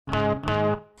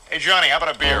Johnny, how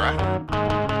about a beer?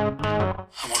 I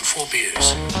want 4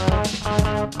 beers.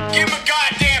 Give him a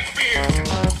goddamn beer!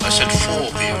 I said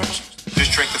 4 beers.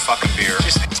 Just drink the fucking beer.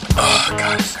 Oh,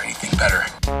 God, is there anything better?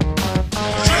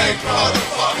 Drink,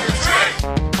 motherfucker, drink!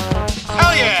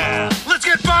 Hell yeah! Let's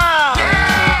get bombed!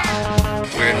 Yeah!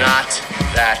 We're not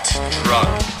that drunk.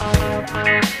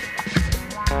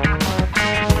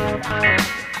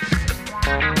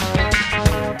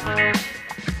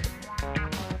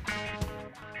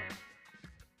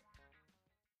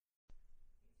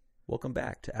 Welcome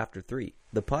back to After 3,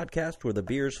 the podcast where the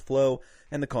beers flow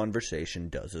and the conversation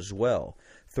does as well.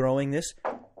 Throwing this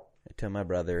to my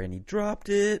brother, and he dropped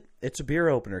it. It's a beer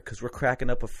opener because we're cracking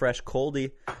up a fresh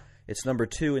coldie. It's number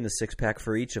 2 in the 6-pack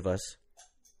for each of us.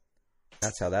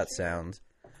 That's how that sounds.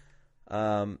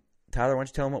 Tyler, why don't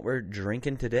you tell them what we're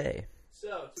drinking today?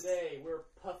 So, today we're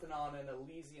puffing on an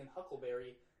Elysian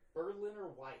Huckleberry Berliner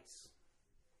Weiss.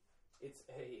 It's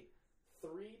a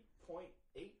 3.8%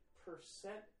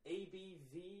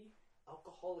 ABV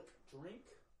alcoholic drink.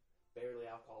 Barely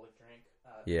alcoholic drink.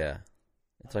 Yeah.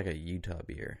 It's like a Utah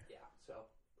beer. Yeah, so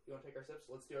you want to take our sips?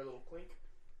 Let's do our little clink.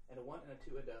 And a 1 and a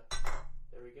 2 and a...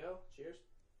 There we go. Cheers.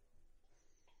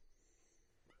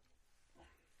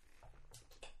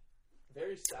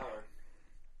 Very sour.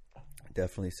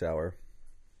 Definitely sour.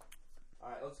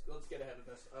 Alright, let's get ahead of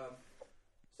this.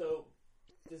 So,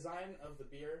 design of the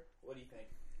beer, what do you think?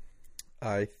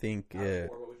 I think Out of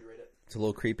 4, what would you rate it? it's a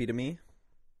little creepy to me.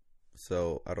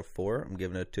 So, out of 4, I'm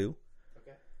giving it a 2.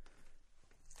 Okay.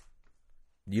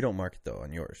 You don't mark it, though,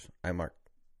 on yours. I mark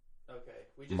Okay.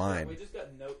 mine. We just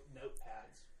got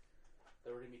notepads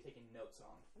that we're going to be taking notes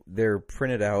on. They're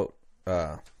printed out,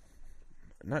 not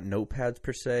notepads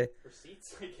per se.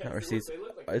 Receipts? I guess. Not receipts. They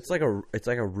look like It's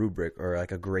like a rubric or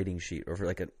like a grading sheet or for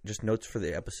like just notes for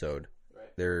the episode.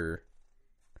 Right.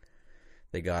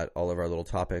 They got all of our little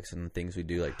topics and things we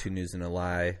do, like 2 News and a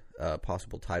Lie,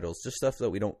 possible titles, just stuff that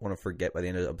we don't want to forget by the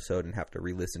end of the episode and have to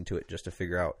re-listen to it just to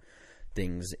figure out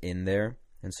things in there.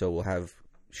 And so we'll have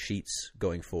sheets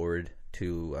going forward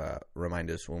to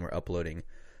remind us when we're uploading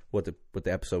what the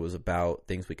episode was about,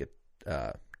 things we could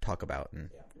talk about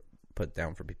and put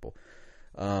down for people.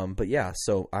 But yeah,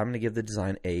 so I'm going to give the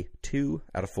design a 2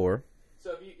 out of 4.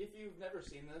 So if you've never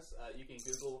seen this, you can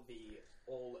Google the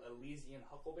old Elysian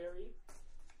Huckleberry.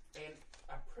 And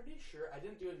I'm pretty sure, I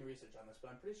didn't do any research on this, but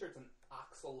I'm pretty sure it's an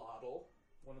axolotl,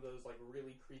 one of those like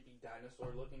really creepy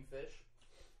dinosaur-looking fish.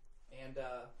 And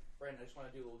Brandon, I just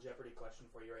want to do a little Jeopardy question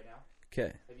for you right now.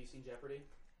 Okay. Have you seen Jeopardy?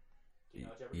 Do you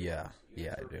know what Jeopardy Yeah, is?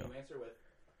 I do. You answer with,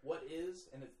 what is,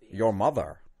 and it's the answer. Your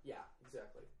mother. Yeah,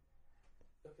 exactly.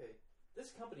 Okay.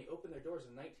 This company opened their doors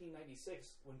in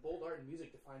 1996 when bold art and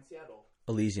music defined Seattle.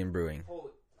 Elysian Brewing.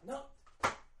 Holy... No!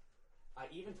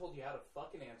 I even told you how to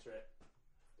fucking answer it.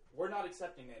 We're not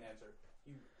accepting that answer.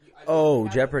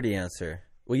 Jeopardy answer.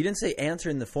 Well, you didn't say answer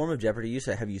in the form of Jeopardy. You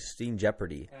said, have you seen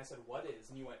Jeopardy? And I said, what is?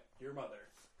 And you went, your mother.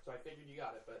 So I figured you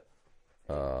got it, but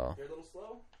you're a little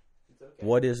slow. It's okay.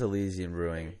 What is Elysian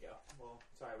Brewing? There you go. Well,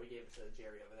 sorry, we gave it to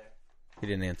Jerry over there. He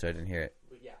didn't answer. I didn't hear it.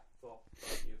 But yeah, well,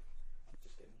 fuck you.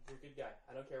 Just kidding. You're a good guy.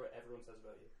 I don't care what everyone says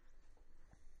about you.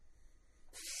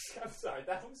 I'm sorry,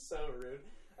 that was so rude.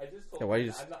 I just told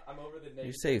you I'm over the negativity.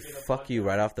 You say fuck you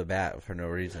right off the bat for no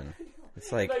reason.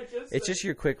 It's like, it's just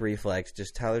your quick reflex.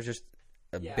 Just Tyler's just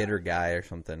a bitter guy or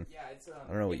something. Yeah, it's I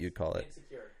don't know what you'd call it.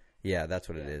 Insecure. Yeah, that's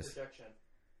what it is. Projection.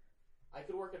 I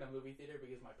could work in a movie theater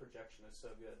because my projection is so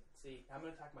good. See, I'm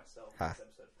going to attack myself in this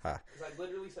episode. Because I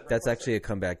literally said... That's actually a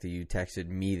comeback that you texted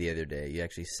me the other day. You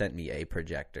actually sent me a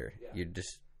projector. Yeah. You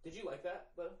just... Did you like that,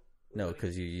 though? No,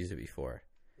 because you used it before.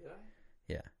 Did I?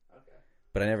 Yeah. Okay.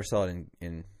 But I never saw it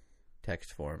in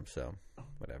text form, so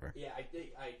whatever. Yeah,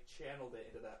 I channeled it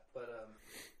into that. But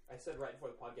I said right before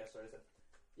the podcast started, I said,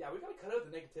 yeah, we got to cut out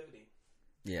the negativity.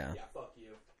 Yeah. Yeah, fuck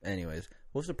you. Anyways,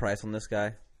 what's the price on this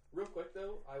guy? Real quick,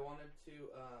 though, I wanted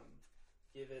to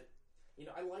give it... You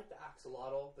know, I like the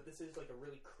axolotl, but this is like a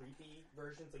really creepy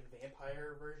version. It's like a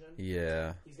vampire version.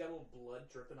 Yeah. He's got a little blood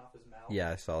dripping off his mouth.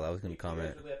 Yeah, I saw that. I was going to comment.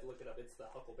 You guys really have to look it up. It's the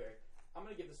Huckleberry. I'm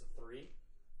going to give this a 3.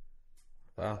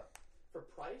 Wow. For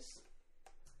price,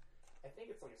 I think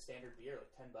it's like a standard beer,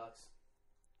 like $10.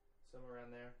 Somewhere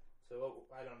around there. So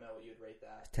I don't know what you'd rate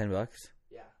that. $10?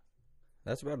 Yeah.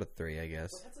 That's about a 3, I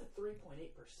guess. Well, that's a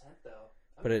 3.8%, though.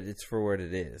 But it's for what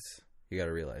it is. You got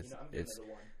to realize. You know, I'm giving it a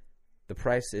 1. The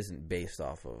price isn't based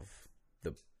off of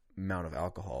the amount of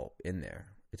alcohol in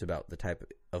there. It's about the type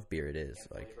of beer it is,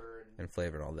 and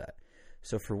flavor and all that.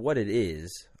 So for what it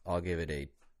is, I'll give it a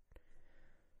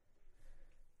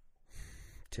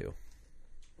 2. Okay,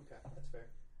 that's fair.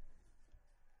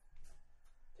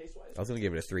 taste-wise? I was gonna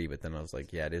give it a 3, but then I was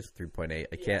like, yeah, it is 3.8. I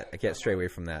Yeah, can't stray come on. away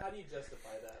from that. How do you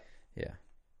justify that? Yeah.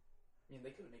 I mean,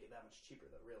 they couldn't make it that much cheaper,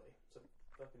 though, really. It's a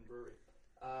fucking brewery.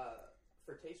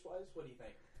 For taste-wise, what do you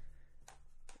think?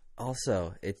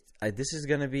 Also, this is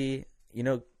gonna be,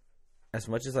 as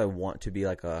much as I want to be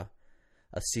like a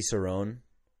Cicerone,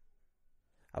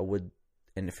 I would,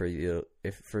 and for you,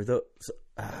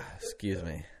 excuse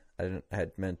me, I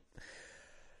had meant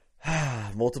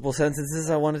multiple sentences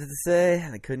I wanted to say,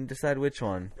 and I couldn't decide which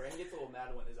one. Brandon gets a little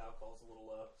mad when his alcohol's a little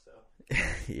low, so.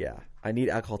 Yeah, I need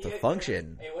alcohol to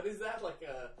function. Hey, what is that? Like,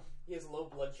 he has low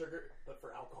blood sugar, but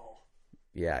for alcohol.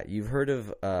 Yeah, you've heard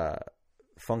of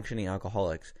functioning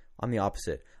alcoholics. I'm the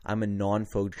opposite. I'm a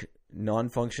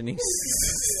non-functioning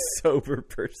sober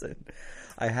person.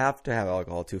 I have to have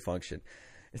alcohol to function.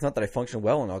 It's not that I function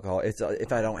well on alcohol. It's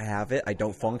if I don't have it, I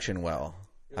don't function well.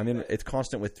 I mean, it's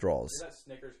constant withdrawals. Is that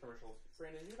Snickers commercial?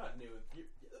 Brandon, you're not new.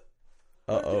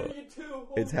 Uh-oh. Doing it too.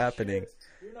 Holy It's happening. shit.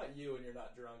 You're not you and you're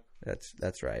not drunk.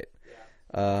 That's right.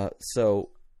 Yeah. So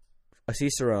a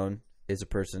Cicerone is a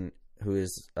person who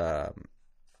is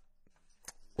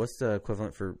what's the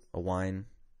equivalent for a wine?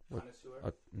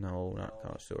 Connoisseur. No, not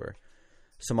connoisseur.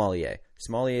 Sommelier.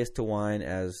 Sommelier is to wine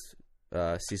as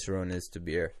Cicerone is to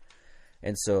beer.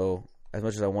 And so, as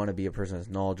much as I want to be a person that's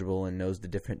knowledgeable and knows the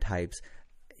different types,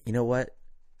 you know what?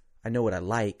 I know what I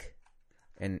like,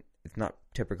 and it's not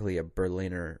typically a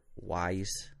Berliner Weiss.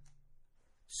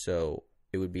 So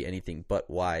it would be anything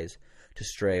but wise to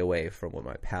stray away from what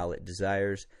my palate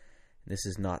desires. And this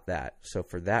is not that. So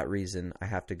for that reason, I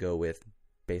have to go with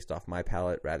based off my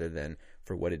palate rather than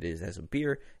for what it is as a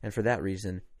beer. And for that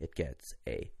reason, it gets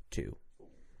a 2.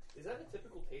 Is that a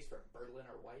typical taste for a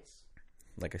Berliner Weiss?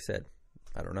 Like I said,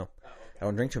 I don't know. Oh, okay. I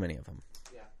don't drink too many of them.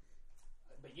 Yeah.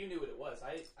 But you knew what it was.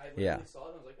 I literally saw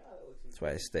it and I was like, that looks That's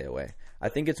why I stay away. I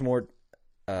think it's more.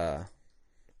 I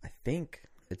think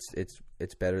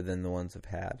it's better than the ones I've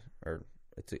had, or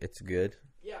it's good.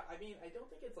 Yeah, I mean, I don't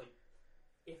think it's like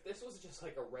if this was just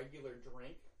like a regular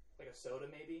drink, like a soda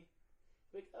maybe,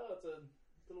 like it's a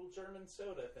little German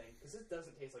soda thing, because this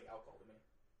doesn't taste like alcohol to me.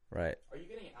 Right. Are you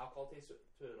getting an alcohol taste to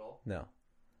it at all? No.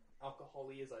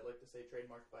 Alcohol-y, as I like to say,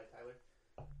 trademarked by Tyler.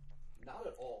 Not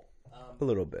at all. A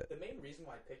little bit. The main reason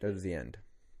why I picked Towards it. the end.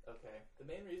 Okay. The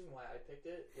main reason why I picked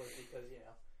it was because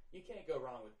you can't go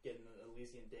wrong with getting an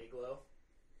Elysian Dayglow,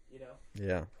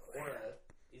 Yeah. or a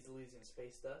Elysian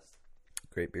Space Dust.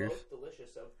 Great beers. Both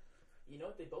delicious. So,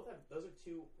 they both have. Those are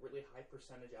 2 really high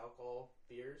percentage alcohol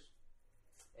beers,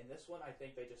 and this one I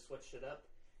think they just switched it up.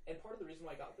 And part of the reason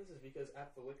why I got this is because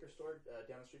at the liquor store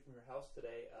down the street from your house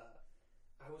today,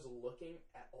 I was looking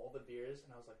at all the beers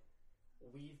and I was like,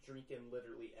 we've drinking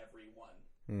literally every one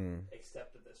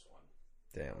except for this one.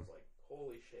 Damn. And I was like,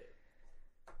 holy shit,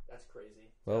 that's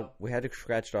crazy. Well, we had to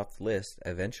scratch it off the list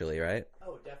eventually, right?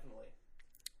 Oh, definitely.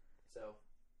 So,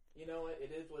 you know what?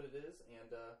 It is what it is, and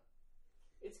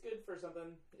it's good for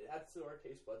something. It adds to our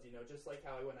taste buds, just like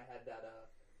how when I had that,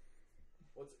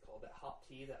 what's it called? That hop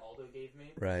tea that Aldo gave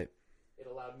me. Right. It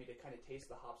allowed me to kind of taste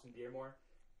the hops and beer more.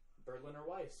 Berliner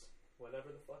Weiss,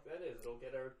 whatever the fuck that is, it'll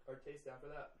get our taste down for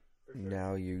that. For sure.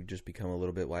 Now you just become a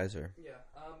little bit wiser. Yeah.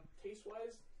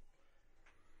 Taste-wise,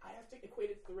 I have to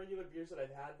equate it to the regular beers that I've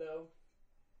had, though.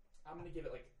 I'm going to give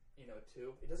it, a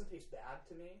 2. It doesn't taste bad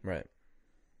to me. Right.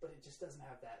 But it just doesn't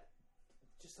have that,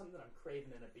 just something that I'm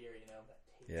craving in a beer, that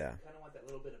taste. Yeah. I kind of want that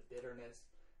little bit of bitterness.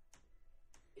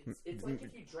 It's like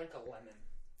if you drink a lemon.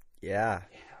 Yeah.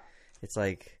 Yeah. It's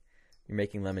like you're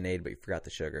making lemonade, but you forgot the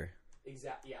sugar.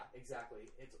 Yeah, exactly.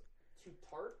 It's too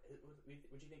tart.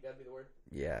 Would you think that'd be the word?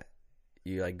 Yeah.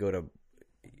 You go to,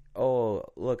 oh,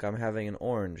 look, I'm having an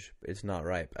orange. It's not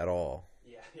ripe at all.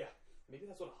 Yeah. Maybe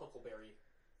that's what a huckleberry.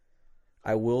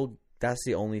 That's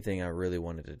the only thing I really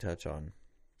wanted to touch on,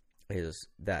 is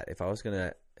that if I was going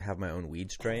to have my own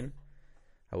weed strain,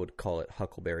 I would call it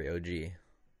Huckleberry OG.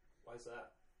 Why is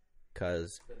that?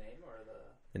 Because The name or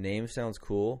the name sounds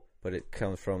cool, but it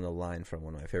comes from the line from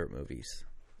one of my favorite movies.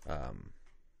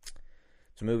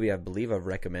 It's a movie I believe I've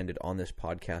recommended on this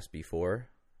podcast before.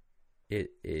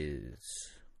 It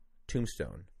is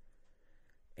Tombstone.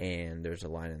 And there's a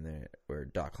line in there where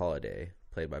Doc Holliday,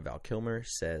 played by Val Kilmer,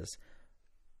 says,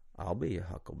 "I'll be a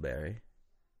huckleberry."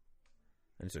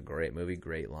 And it's a great movie,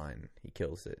 great line. He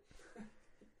kills it.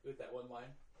 with that one line?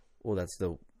 Well, that's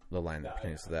the line that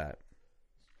pertains to that.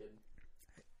 Good.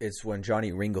 It's when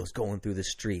Johnny Ringo's going through the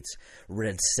streets,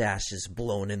 red sashes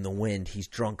blowing in the wind. He's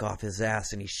drunk off his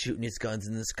ass and he's shooting his guns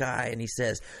in the sky. And he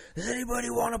says, "Does anybody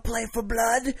want to play for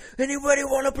blood? Anybody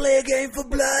want to play a game for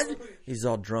blood?" He's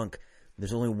all drunk.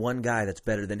 There's only one guy that's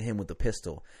better than him with a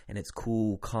pistol, and it's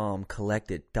cool, calm,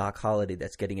 collected Doc Holliday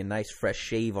that's getting a nice fresh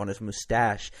shave on his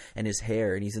mustache and his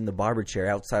hair, and he's in the barber chair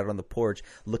outside on the porch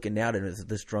looking out at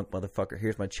this drunk motherfucker.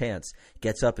 Here's my chance.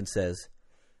 Gets up and says,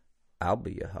 "I'll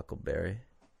be your Huckleberry."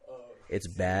 It's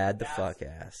bad the fuck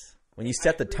ass. When you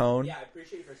set the tone. Yeah, I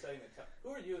appreciate you for setting the tone. Who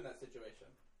are you in that situation?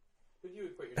 Who do you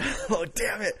equate yourself? Oh,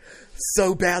 damn it.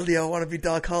 So badly I want to be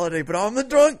Doc Holliday, but I'm the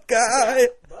drunk guy.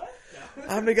 What? No.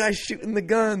 I'm the guy shooting the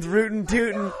guns, rootin'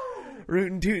 tootin',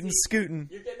 scootin'.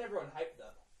 You're getting everyone hyped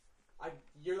though.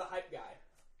 You're the hype guy.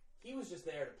 He was just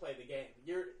there to play the game.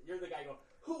 You're the guy going,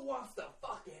 who wants to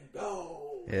fucking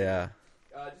go? Yeah.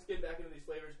 Just getting back into these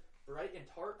flavors. Bright and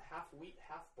tart, half wheat,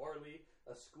 half barley,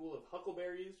 a school of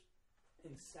huckleberries,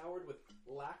 and soured with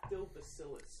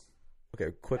lactobacillus.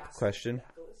 Okay, quick question.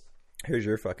 Here's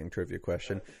your fucking trivia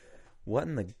question. What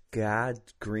in the God's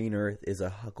green earth is a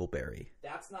huckleberry?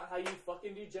 That's not how you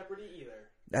fucking do Jeopardy either.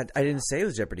 I didn't say it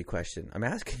was a Jeopardy question. I'm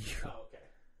asking you. Oh,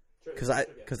 okay.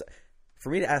 Because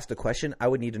for me to ask the question, I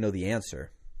would need to know the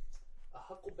answer. A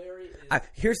huckleberry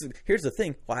is... Here's the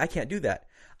thing. Why I can't do that.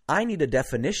 I need a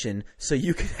definition so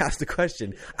you can ask the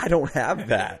question. I don't have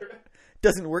that.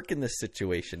 Doesn't work in this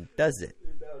situation, does it?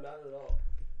 No, not at all.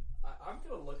 I'm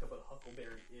going to look up what a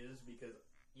huckleberry is because,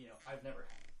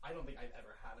 I don't think I've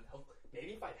ever had a huckleberry.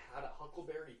 Maybe if I'd had a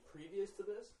huckleberry previous to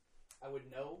this, I would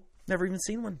know. Never even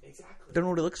seen one. Exactly. Don't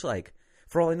know what it looks like.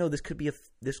 For all I know, this could be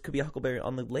a huckleberry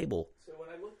on the label. So when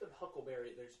I looked up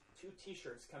huckleberry, there's 2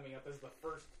 T-shirts coming up as the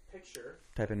first picture.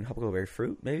 Type in huckleberry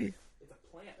fruit, maybe? It's a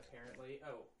plant, apparently.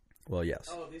 Oh. Well, yes.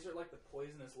 Oh, these are like the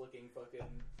poisonous looking fucking...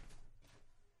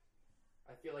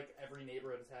 I feel like every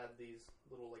neighborhood has had these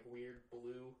little like weird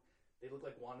blue... They look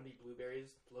like wannabe blueberries,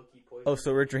 low-key poison. Oh,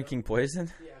 so we're drinking poison?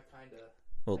 Yeah, kind of.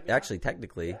 Well, actually,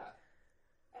 technically, Yeah.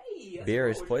 Hey, beer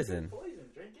is we're poison.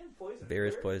 Drinking poison. Beer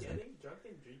is We're poison. Getting drunk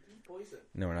and drinking poison.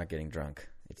 No, we're not getting drunk.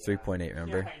 It's Yeah. 3.8,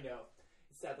 remember? Yeah, I know.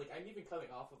 It's sad. Like, I'm even coming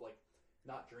off of, like,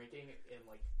 not drinking in,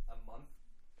 like, a month.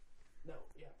 No,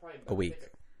 yeah, probably A week.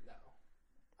 No.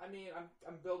 I mean,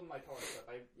 I'm building my tolerance up.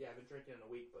 I've been drinking in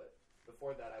a week, but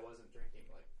before that, I wasn't drinking,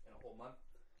 like, in a whole month.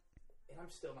 And I'm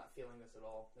still not feeling this at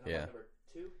all. And I'm on number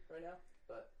 2 right now.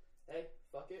 But, hey,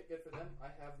 fuck it. Good for them. I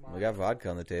have my... We got vodka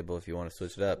on the table if you want to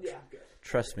switch it up. Yeah, I'm good.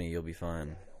 Trust me, you'll be fine.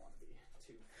 Yeah, I don't want to be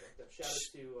too fucked up. Shout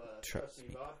out to Trust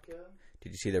Me Vodka.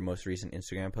 Did you see their most recent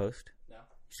Instagram post? No.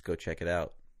 Just go check it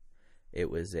out. It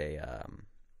was a,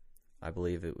 I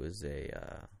believe it was a,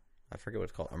 I forget what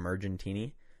it's called,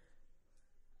 Emergentini.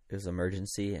 It was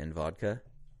emergency and vodka.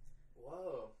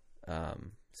 Whoa.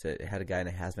 So it had a guy in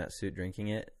a hazmat suit drinking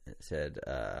it. It said,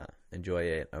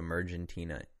 enjoy an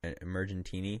emergentini,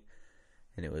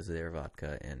 and it was their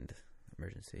vodka and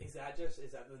emergency. Is that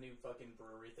the new fucking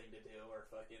brewery thing to do, or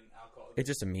fucking alcohol? It's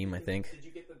just a meme, I think. Did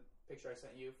you get the picture I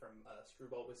sent you from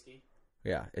Screwball Whiskey?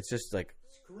 Yeah, it's just like,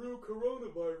 Screw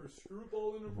coronavirus,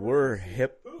 screwball in a we're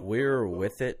hip, we're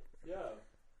with it. Yeah.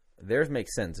 Theirs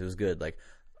makes sense. It was good. Like,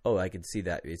 oh, I could see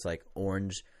that. It's like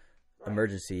orange,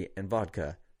 emergency, and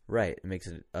vodka. Right, it makes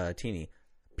it teeny.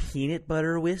 Peanut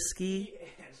butter whiskey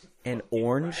and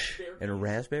orange and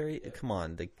raspberry. Yeah. Come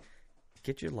on,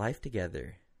 get your life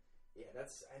together. Yeah,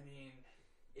 that's. I mean,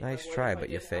 Nice try, but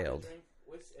you failed.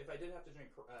 If I did have to drink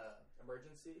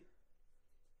emergency,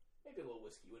 maybe a little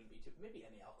whiskey wouldn't be too. Maybe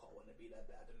any alcohol wouldn't be that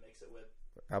bad to mix it with.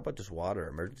 How about just water?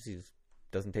 Emergency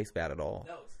doesn't taste bad at all.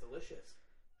 No, it's delicious.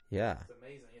 Yeah. It's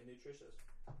amazing and nutritious.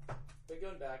 But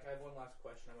going back, I have one last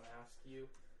question I want to ask you.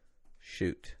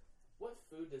 Shoot. What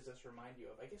food does this remind you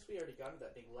of? I guess we already got into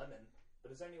that big lemon,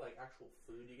 but is there any like actual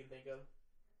food you can think of?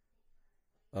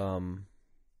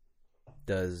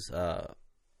 Does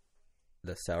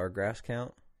the sour grass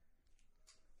count?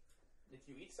 If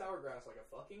you eat sour grass like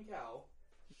a fucking cow,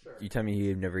 sure. You tell me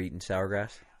you've never eaten sour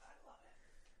grass? Man, I love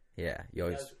it. Yeah, you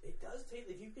always. It does taste.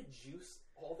 If you could juice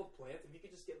all the plants, if you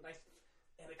could just get nice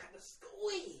and a kind of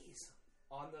squeeze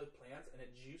on the plants and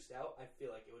it juiced out, I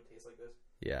feel like it would taste like this.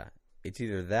 Yeah, it's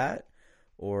either that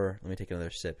or let me take another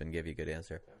sip and give you a good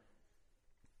answer.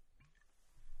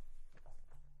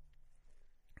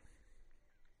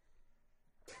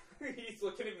 Okay. He's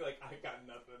looking at me like I got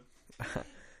nothing.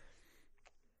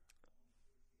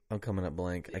 I'm coming up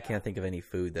blank. Yeah. I can't think of any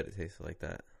food that it tastes like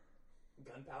that.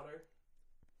 Gunpowder.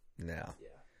 No. Yeah.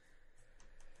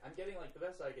 I'm getting like the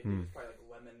best I can do is probably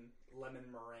like lemon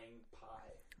meringue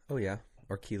pie. Oh yeah,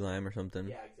 or key lime or something.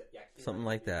 Yeah, key Something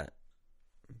lime, like that.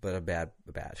 But a bad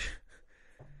batch.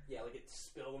 Yeah, like it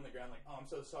spilled on the ground. Like, oh, I'm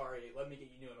so sorry. Let me get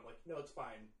you new. And I'm like, no, it's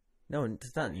fine. No,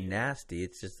 it's not nasty.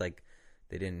 It's just like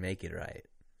they didn't make it right.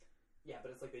 Yeah,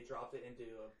 but it's like they dropped it into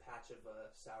a patch of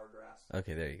sour grass.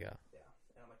 Okay, there you go. Yeah,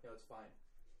 and I'm like, no, it's fine.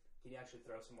 Can you actually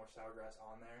throw some more sour grass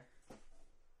on there?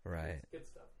 Right. Good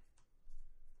stuff.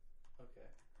 Okay.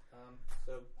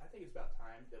 So I think it's about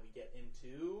time that we get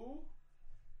into...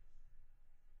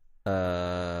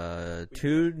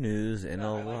 Two news and a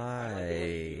I like lie.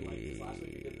 it when you, last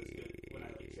week you did this good. When I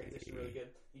transitioned really good.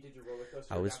 You did your roller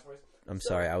coaster. I'm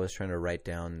sorry, I was trying to write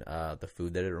down the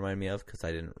food that it reminded me of because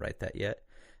I didn't write that yet.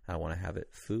 I want to have it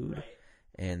food, Right.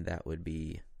 and that would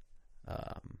be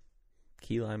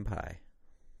key lime pie.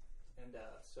 And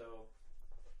so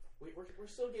we're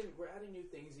still we're adding new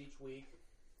things each week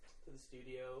to the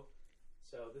studio.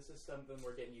 So this is something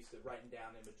we're getting used to writing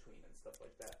down in between and stuff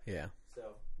like that. Yeah.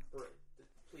 So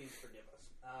please forgive us.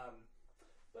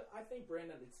 But I think,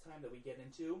 Brandon, it's time that we get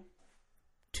into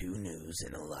Two news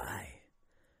and a lie.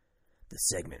 The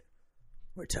segment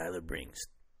where Tyler brings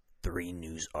 3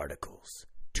 news articles,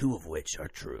 2 of which are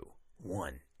true,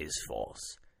 1 is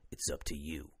false. It's up to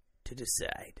you to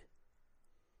decide.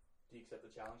 Do you accept the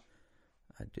challenge?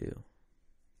 I do.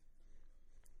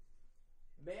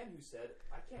 Man who said,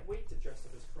 "I can't wait to dress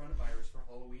up as coronavirus for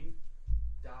Halloween,"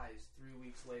 dies 3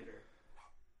 weeks later.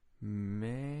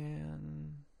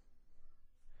 Man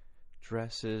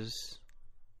dresses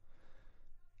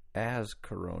as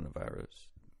coronavirus.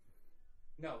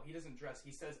 No, he doesn't dress.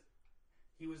 He says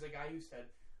he was a guy who said,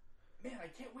 "Man, I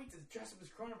can't wait to dress up as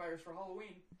coronavirus for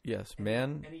Halloween." Yes, And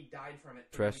man and he died from it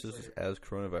 3 weeks dresses later. as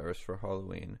coronavirus for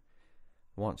Halloween.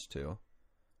 Wants to.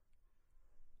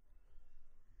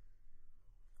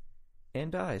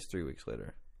 And dies 3 weeks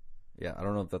later. Yeah, I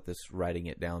don't know if this writing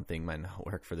it down thing might not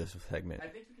work for this segment. I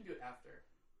think you can do it after.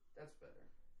 That's better.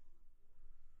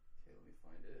 Okay, let me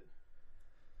find it.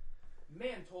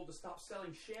 Man told to stop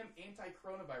selling sham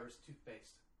anti-coronavirus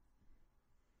toothpaste.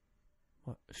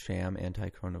 What? Sham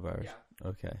anti-coronavirus? Yeah.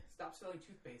 Okay. Stop selling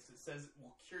toothpaste. It says it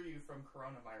will cure you from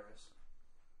coronavirus.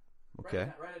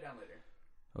 Okay. Write it down later.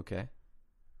 Okay.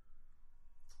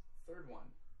 Third one.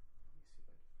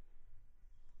 Let me see.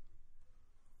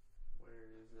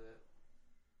 Where is it?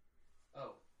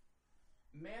 Oh.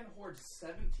 Man hoards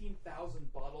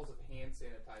 17,000 bottles of hand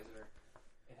sanitizer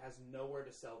and has nowhere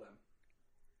to sell them.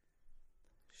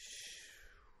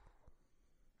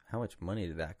 How much money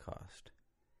did that cost?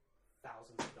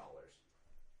 Thousands of dollars.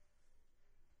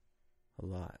 A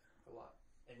lot. A lot.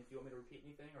 And if you want me to repeat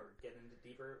anything or get into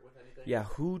deeper with anything? Yeah,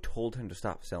 who told him to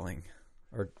stop selling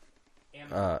or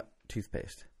Amazon.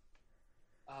 toothpaste?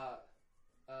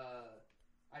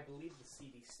 I believe the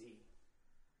CDC.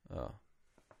 Oh.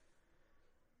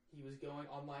 He was going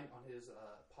online on his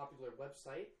popular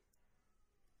website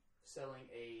selling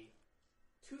a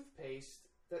toothpaste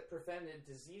that prevented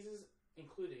diseases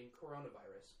including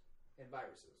coronavirus and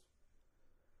viruses.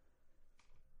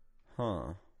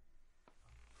 Huh.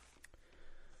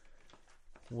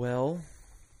 Well,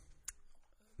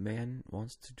 man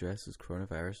wants to dress as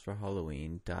coronavirus for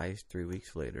Halloween, dies 3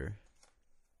 weeks later.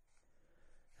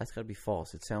 That's gotta be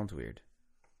false. It sounds weird.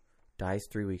 Dies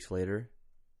 3 weeks later.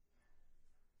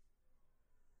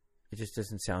 It just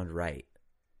doesn't sound right.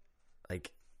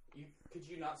 Like, Could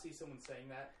you not see someone saying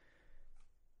that?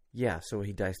 yeah, so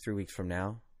he dies 3 weeks from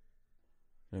now?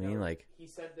 You know what I mean? No, Like, he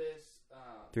said this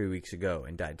 3 weeks ago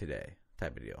and died today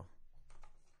type of deal.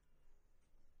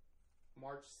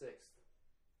 March 6th.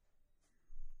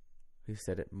 He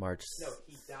said it March... No,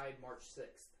 he died March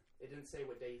 6th. It didn't say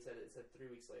what day he said it. It said 3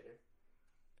 weeks later.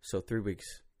 So 3 weeks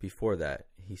before that,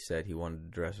 he said he wanted to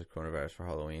dress as coronavirus for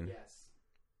Halloween. Yes.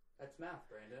 That's math,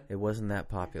 Brandon. It wasn't that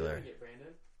popular. You're doing it,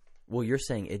 Brandon. Well, you're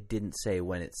saying it didn't say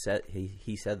when it said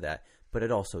he said that, but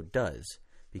it also does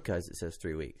because it says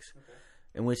 3 weeks, Okay.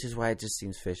 and which is why it just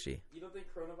seems fishy. You don't think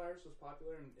coronavirus was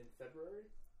popular in February?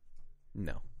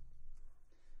 No,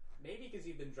 Maybe because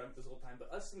you've been drunk this whole time,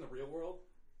 but us in the real world,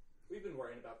 we've been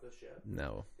worrying about this shit.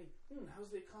 no, Think,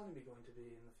 how's the economy going to be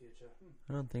in the future?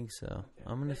 I don't think so. Okay.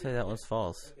 I'm gonna Maybe- say that one's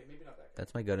false. Okay, maybe not that guy.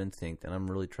 That's my gut instinct, and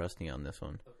I'm really trusting you on this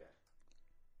one. Okay.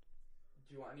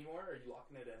 Do you want any more, or are you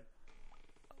locking it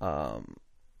in?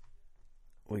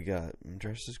 We got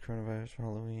dressed as coronavirus for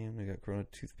Halloween. We got Corona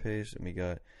toothpaste, and we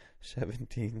got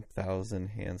 17,000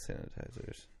 hand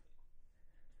sanitizers.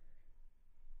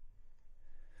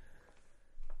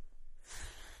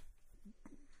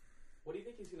 What do you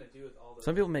think he's going to do with all this?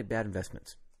 Some people make bad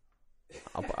investments.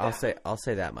 I'll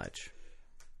say that much.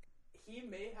 He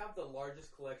may have the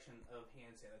largest collection of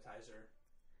hand sanitizer.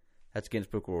 That's Guinness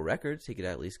Book of World Records. He could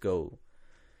at least go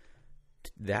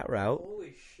that route.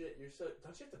 Holy shit!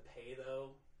 Don't you have to pay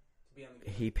though to be on the?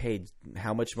 He paid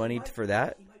how much money for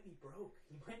that? He might be broke.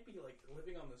 He might be like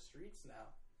living on the streets now.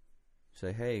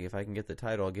 Say, hey, if I can get the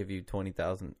title, I'll give you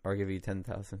 20,000, or I'll give you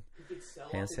 10,000 He could sell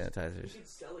hand off his- sanitizers. He could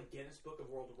sell a Guinness Book of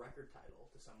World Record title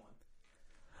to someone.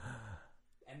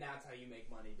 And that's how you make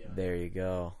money doing it. There you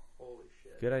go. Holy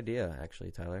shit. Good idea,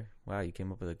 actually, Tyler. Wow, you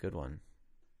came up with a good one.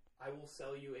 I will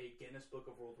sell you a Guinness Book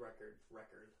of World Record.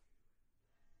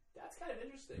 That's kind of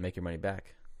interesting. Make your money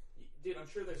back. Dude, I'm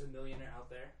sure there's a millionaire out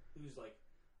there who's like,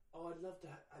 "Oh, I'd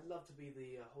love to be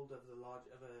the holder of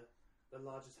the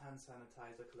largest hand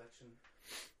sanitizer collection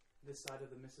this side of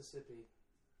the Mississippi."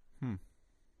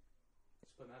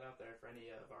 Just putting that out there for any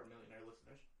of our millionaire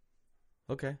listeners.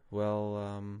 Okay, well,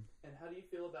 And how do you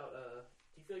feel about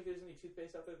do you feel like there's any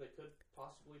toothpaste out there that could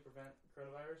possibly prevent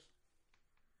coronavirus?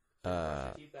 Brush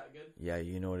your teeth that good? yeah,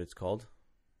 you know what it's called?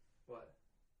 What?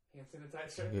 Hand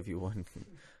sanitizer? I'll give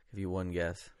you one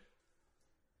guess.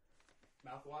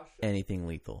 Mouthwash? Anything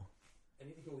lethal.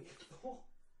 Anything lethal?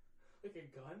 Like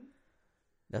a gun?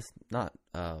 That's not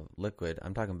liquid.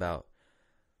 I'm talking about...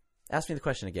 Ask me the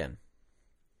question again.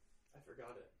 I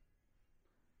forgot it.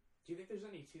 Do you think there's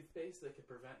any toothpaste that could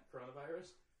prevent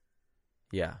coronavirus?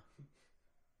 Yeah.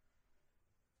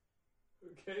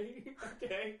 Okay.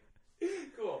 Okay.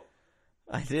 Cool.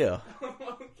 I do.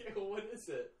 Okay, well, what is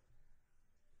it?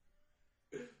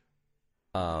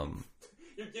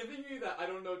 You're giving me that I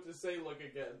don't know what to say look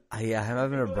again. I'm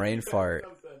having a brain fart.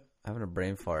 Something. I'm having a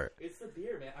brain fart. It's the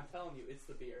beer, man. I'm telling you, it's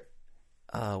the beer.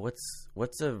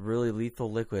 What's a really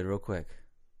lethal liquid, real quick?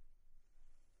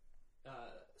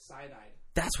 Cyanide.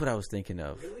 That's what I was thinking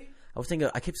of. Really?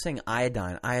 I kept saying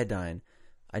iodine.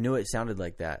 I knew it sounded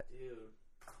like that. Dude.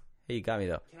 Hey, you got me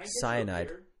though. Can I get Cyanide.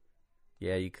 you a beer?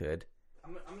 Yeah, you could.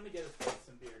 I'm gonna get us both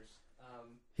some beers.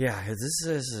 Yeah,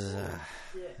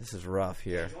 this is rough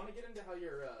here. You want to get into how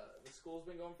your the school's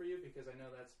been going for you? Because I know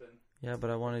that's been... Yeah, but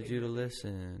I wanted you to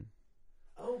listen.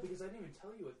 Oh, because I didn't even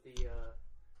tell you what the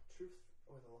truth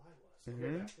or the lie was.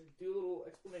 Okay, do a little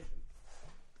explanation.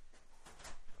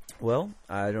 Well,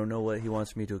 I don't know what he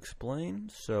wants me to explain,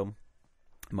 so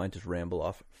I might just ramble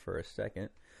off for a second.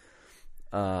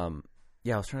 I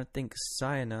was trying to think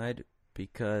cyanide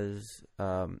because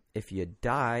if you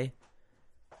die,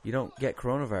 you don't get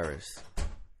coronavirus.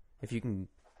 If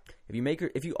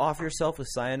you off yourself with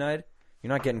cyanide, you're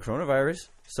not getting coronavirus.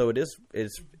 So it's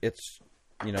That's so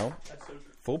true.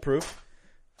 foolproof.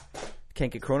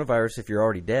 Can't get coronavirus if you're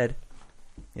already dead.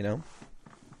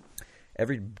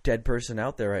 Every dead person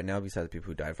out there right now, besides the people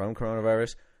who died from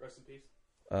coronavirus, Rest in peace.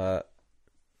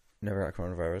 never got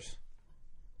coronavirus.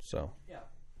 So Yeah.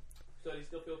 So do you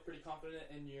still feel pretty confident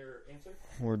in your answer?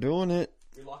 we're doing it.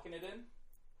 You're locking it in?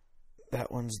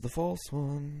 That one's the false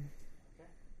one. Okay.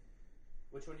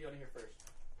 Which one do you want to hear first?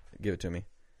 Give it to me.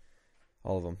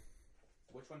 All of them.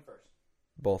 Which one first?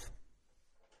 Both.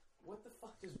 What the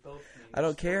fuck does both mean? I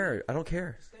don't care.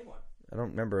 Just name one. I don't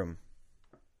remember them.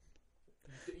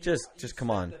 You Just spent come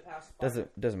on. the past 5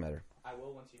 Doesn't matter. I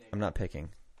will once you name I'm not picking.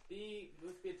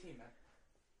 Let's be a team, man.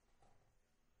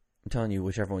 I'm telling you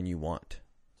whichever one you want.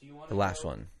 Do you want The last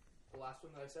one. The last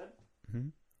one that I said? Mm-hmm.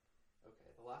 Okay,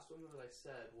 the last one that I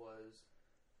said was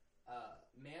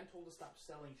man told to stop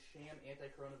selling sham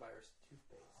anti-coronavirus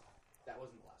toothpaste. That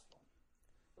wasn't the last one.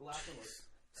 The last one was...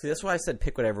 See, that's why I said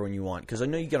pick whatever one you want, because I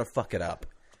know you're going to fuck it up.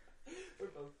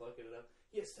 We're both fucking it up.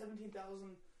 He has 17,000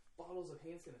 bottles of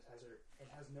hand sanitizer and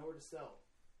has nowhere to sell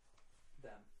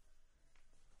them.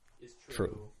 Is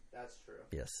true. That's true.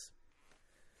 Yes.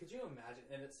 Could you imagine?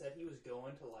 And it said he was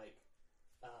going to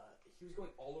he was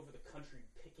going all over the country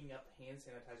picking up hand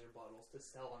sanitizer bottles to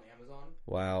sell on Amazon.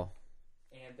 Wow.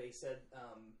 And they said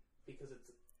because it's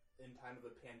in time of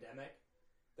a pandemic,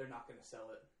 they're not going to sell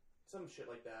it. Some shit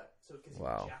like that. So because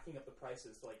he's jacking up the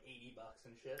prices to like $80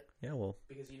 and shit. Yeah, well.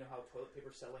 Because you know how toilet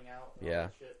paper's selling out and all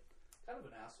that shit. Kind of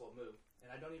an asshole move.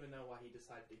 And I don't even know why he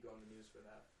decided to go on the news for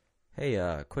that. Hey,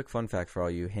 quick fun fact for all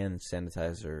you hand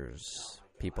sanitizers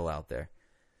people out there.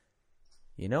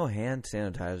 You know hand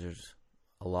sanitizers,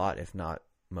 a lot, if not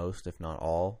most, if not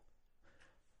all,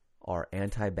 are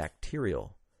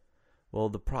antibacterial. Well,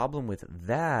 the problem with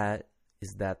that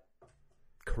is that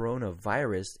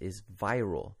coronavirus is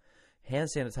viral. Hand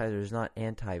sanitizer is not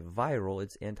antiviral,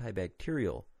 it's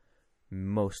antibacterial,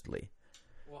 mostly.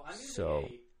 Well, I'm using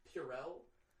a Purell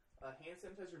hand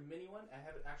sanitizer mini one. I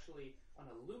have it actually on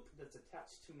a loop that's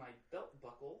attached to my belt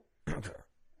buckle.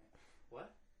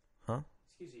 What? Huh?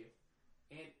 Excuse you.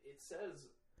 And it says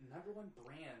 #1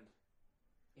 brand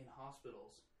in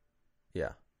hospitals.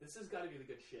 Yeah. This has got to be the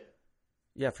good shit.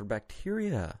 Yeah, for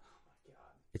bacteria. Oh my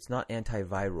god. It's not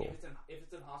antiviral. If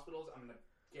it's in hospitals, I'm gonna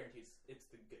guarantee it's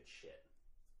the good shit.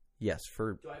 Yes,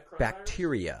 for Do I have coronavirus?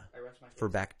 bacteria. I rest my case. For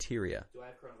bacteria. Do I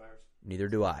have coronavirus? Neither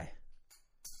do I.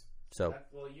 So,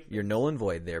 Well, you're null and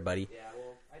void there, buddy. Yeah,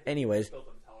 well, I think Anyways, both of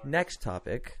them tell her. next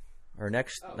topic. Or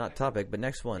next, not topic, but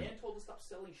next one. Man told to stop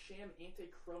selling sham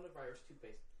anti-coronavirus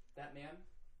toothpaste. That man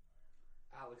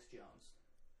Alex Jones.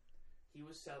 He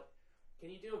was Can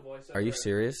you do a voiceover? Are you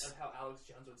serious? Of how Alex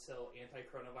Jones would sell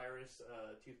anti-coronavirus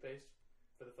toothpaste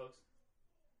for the folks?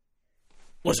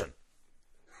 Listen.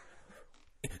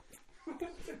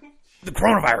 The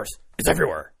coronavirus is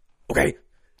everywhere. Okay?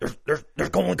 There's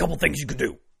only a couple things you can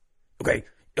do. Okay?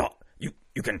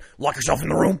 You can lock yourself in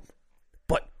the room,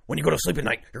 but when you go to sleep at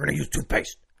night, you're going to use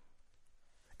toothpaste.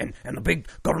 And the big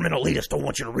government elitists don't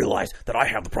want you to realize that I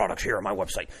have the products here on my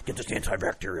website. Get this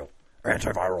antibacterial or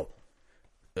antiviral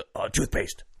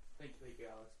toothpaste. Thank you,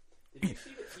 Alex. Did you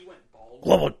see that he went bald?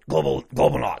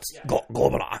 Global knots. Yeah,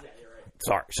 Global knot. Yeah,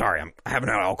 you're right. Sorry, I haven't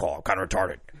had alcohol. I'm kind of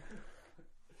retarded.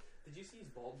 Did you see he's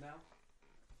bald now?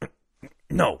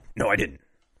 No, I didn't.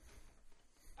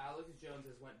 Alex Jones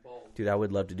has went bald. Dude, I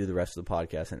would love to do the rest of the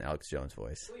podcast in Alex Jones'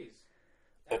 voice. Please.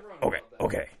 Everyone would love that.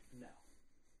 Okay. No.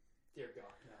 Dear God,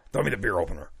 no. Throw me the beer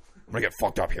opener. I'm gonna get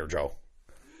fucked up here, Joe.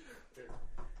 Here,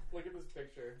 look at this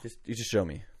picture. You just show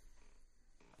me.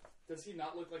 Does he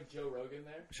not look like Joe Rogan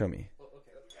there? Show me. Oh,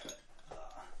 okay, let me get it.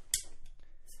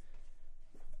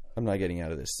 I'm not getting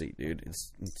out of this seat, dude.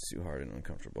 It's too hard and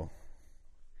uncomfortable.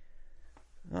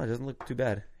 Oh, it doesn't look too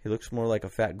bad. He looks more like a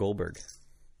fat Goldberg.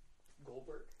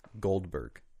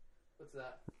 Goldberg. What's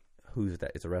that? Who's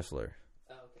that? It's a wrestler.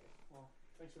 Oh, okay. Well,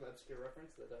 thanks for the obscure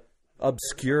reference.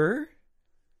 Obscure?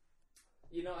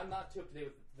 You know, I'm not too up to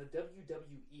date with the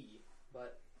WWE,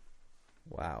 but...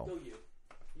 Wow. Go you.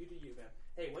 You do you, man.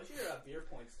 Hey, what's your beer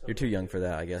points total? You're too young for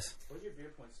that, I guess. What's your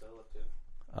beer points total up to?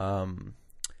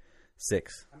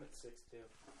 6. I'm at 6, too.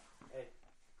 Hey.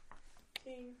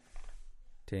 Ting.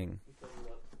 Ting. We total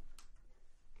you up.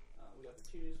 We got the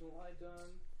 2 news and lie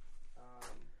done.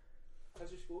 How's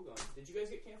your school going? Did you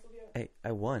guys get canceled yet? Hey,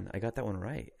 I won. I got that one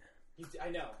right. I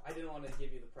know. I didn't want to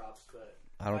give you the props, but...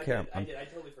 I don't care. I did. I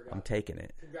totally forgot. I'm taking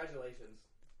it. Congratulations.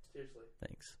 Seriously.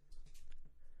 Thanks.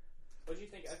 What did you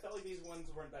think? I felt like these ones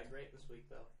weren't that great this week,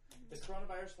 though. The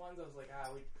coronavirus ones, I was like,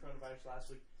 we coronavirus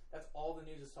last week. That's all the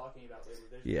news is talking about lately.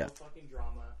 There's no fucking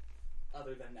drama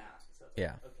other than that. So it's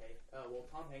like, okay. Well,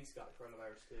 Tom Hanks got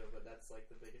coronavirus, too, but that's, like,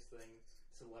 the biggest thing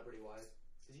celebrity-wise.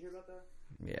 Did you hear about that?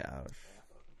 Yeah.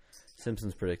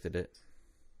 Simpsons predicted it.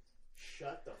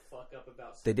 Shut the fuck up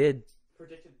about They did.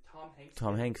 Predicted Tom Hanks.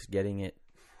 Tom Hanks getting it.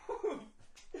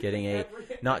 Getting a...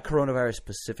 Not coronavirus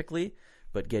specifically,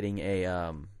 but getting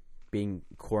a... being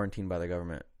quarantined by the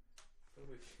government.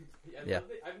 Yeah.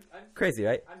 I'm crazy,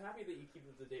 right? I'm happy that you keep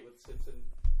up to date with Simpson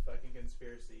fucking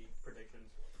conspiracy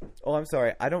predictions. Oh, I'm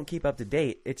sorry. I don't keep up to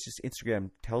date. It's just Instagram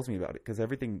tells me about it because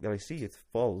everything that I see, it's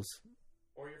false.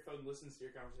 Or your phone listens to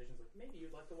your conversations like, maybe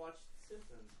you'd like to watch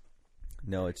Simpsons.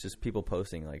 No, it's just people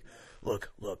posting like,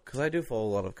 look, because I do follow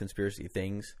a lot of conspiracy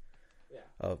things,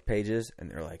 pages, and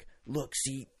they're like, look,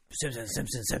 see, Simpsons.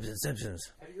 Have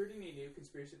you heard any new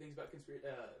conspiracy things about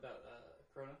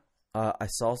Corona? I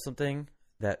saw something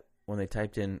that when they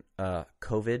typed in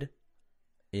COVID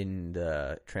in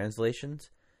the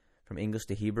translations from English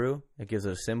to Hebrew, it gives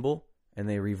it a symbol, and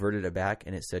they reverted it back,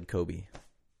 and it said Kobe.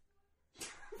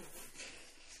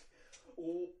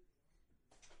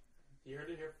 You heard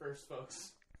it here first,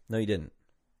 folks. No, you didn't.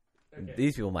 Okay.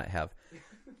 These people might have.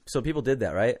 So people did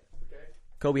that, right? Okay.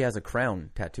 Kobe has a crown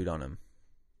tattooed on him.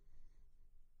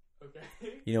 Okay.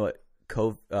 You know what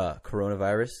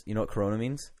coronavirus, you know what corona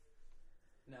means?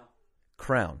 No.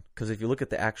 Crown. Because if you look at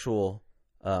the actual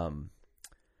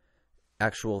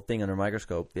thing under a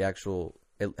microscope,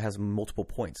 it has multiple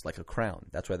points, like a crown.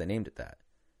 That's why they named it that.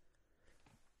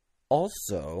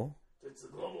 Also... It's the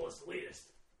globalist elitist.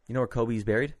 You know where Kobe's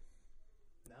buried?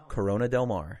 No. Corona del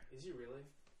Mar. Is he really?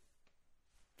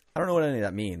 I don't know what any of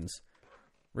that means.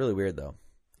 Really weird, though.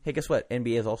 Hey, guess what?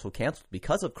 NBA is also canceled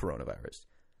because of coronavirus.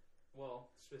 Well,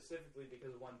 specifically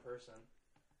because of one person.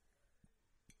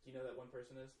 Do you know who that one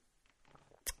person is?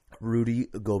 Rudy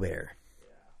Gobert.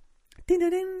 Yeah. Ding, ding,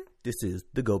 ding. This is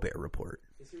the Gobert Report.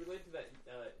 Is he related to that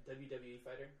WWE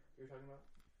fighter you were talking about?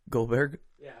 Goldberg?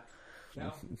 Yeah.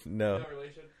 No? No. No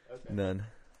relation? Okay. None.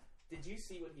 Did you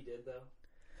see what he did, though?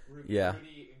 Yeah.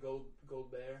 Rudy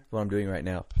Goldberg. That's what I'm doing right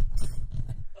now.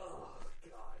 Oh,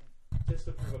 God. Just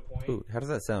to prove a point. Ooh, how does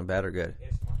that sound? Bad or good?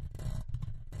 ASMR.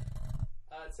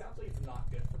 It sounds like it's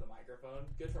not good for the microphone.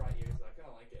 Good for my ears. I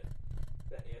kind of like it.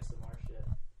 That ASMR shit.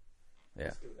 Yeah.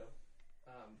 Let's do it, though.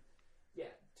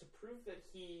 Yeah, to prove that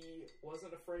he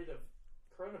wasn't afraid of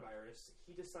coronavirus,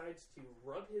 he decides to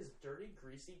rub his dirty,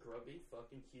 greasy, grubby,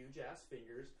 fucking huge-ass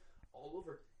fingers all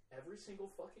over every single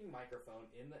fucking microphone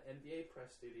in the NBA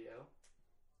press studio,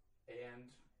 and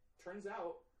turns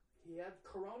out he had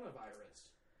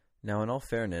coronavirus. Now, in all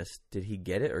fairness, did he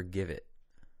get it or give it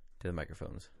to the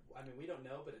microphones? I mean, we don't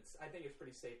know, but I think it's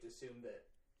pretty safe to assume that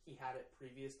he had it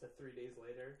previous to 3 days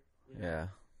later. You know? Yeah.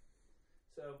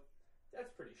 So that's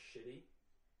pretty shitty.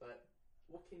 But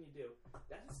what can you do?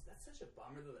 That's such a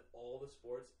bummer though that all the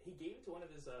sports he gave it to one of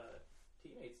his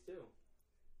teammates too.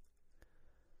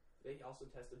 They also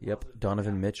tested. Yep. Positive.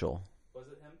 Donovan Yeah. Mitchell. Was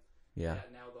it him? Yeah.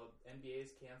 Now the NBA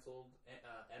is canceled.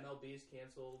 MLB is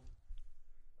canceled.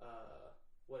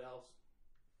 What else?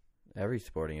 Every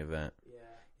sporting event. Yeah.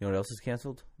 You know what else is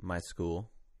canceled? My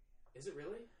school. Is it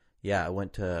really? Yeah,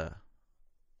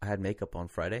 I had makeup on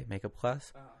Friday, makeup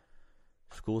class.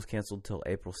 School's canceled till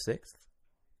April 6th.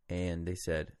 And they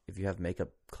said, if you have makeup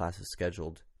classes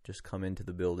scheduled, just come into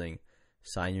the building,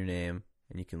 sign your name,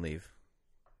 and you can leave.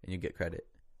 And you get credit.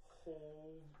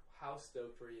 How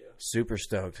stoked were you? Super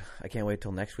stoked. I can't wait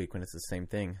till next week when it's the same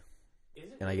thing.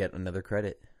 Is it? And I get another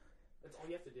credit. That's all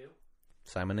you have to do?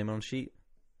 Sign my name on a sheet.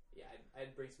 Yeah,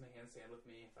 I'd bring some hand sand with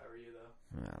me if I were you, though.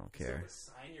 I don't You still care. have to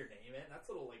sign your name in? That's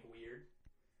a little, weird.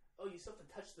 Oh, you still have to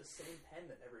touch the same pen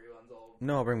that everyone's all...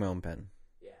 No, I'll bring my own pen.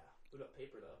 Yeah. What about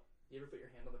paper, though? You ever put your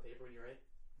hand on the paper when you write?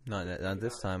 Not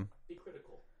this time. Be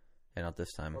critical. Yeah, not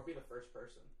this time. Or be the first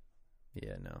person.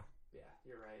 Yeah, no. Yeah,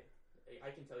 you're right. I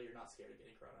can tell you're not scared of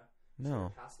getting corona. No. Scared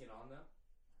of passing it on, though?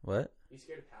 What? You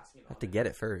scared of passing it I on? have to get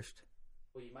it first.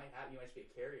 Well, you might just be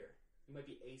a carrier. You might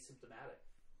be asymptomatic.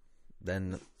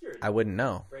 Then You're I wouldn't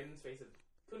know. Brandon's face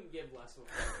couldn't give less of a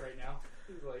fuck right now.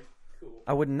 He's like, cool.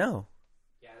 I wouldn't know.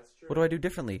 Yeah, that's true. What do I do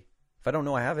differently? If I don't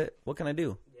know I have it, what can I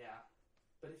do? Yeah.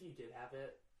 But if you did have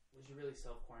it, would you really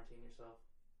self-quarantine yourself?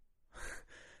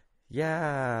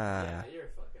 Yeah. Yeah, you're a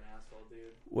fucking asshole, dude.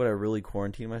 Would I really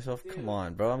quarantine myself? Dude. Come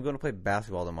on, bro. I'm going to play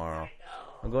basketball tomorrow. I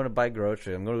know. I'm going to buy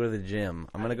groceries. I'm going to go to the gym.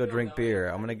 I'm going to go drink beer.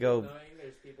 I'm going to go...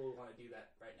 There's people who want to do that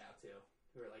right now, too.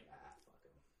 Who are like, fuck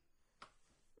them.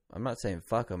 I'm not saying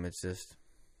fuck them. It's just...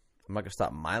 I'm not going to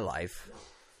stop my life.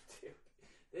 Dude.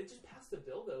 They just passed a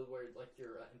bill, though, where,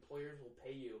 your employers will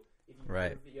pay you if you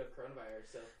Right. prove that you have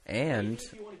coronavirus. So And maybe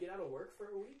if you want to get out of work for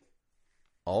a week,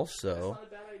 that's also, not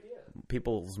a bad idea.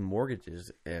 people's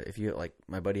mortgages, if you... Like,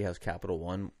 my buddy has Capital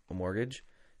One mortgage.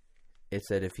 It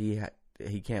said if he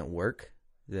can't work,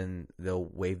 then they'll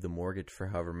waive the mortgage for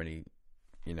however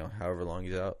long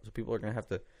he's out. So people are going to have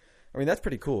to... I mean, that's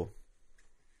pretty cool.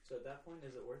 So at that point,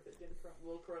 is it worth it getting a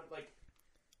little corona?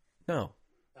 No.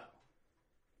 Oh.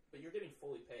 But you're getting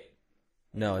fully paid.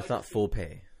 No, You it's might not just full be-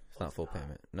 pay. It's Oh, not it's full not?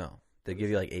 payment. No. They give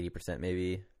you like 80%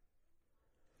 maybe.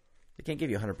 They can't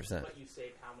give you 100%. But you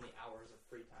save how many hours of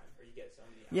free time, or you get so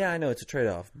many hours. Yeah, I know it's a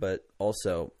trade-off, but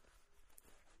also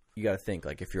you got to think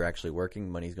like if you're actually working,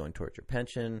 money's going towards your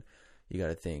pension. You got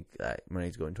to think that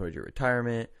money's going towards your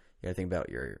retirement. You got to think about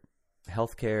your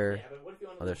health care. Yeah, but what if you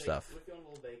want a other little stuff. What if you want a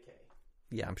little vacay?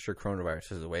 Yeah, I'm sure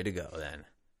coronavirus is the way to go then.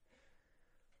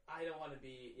 I don't want to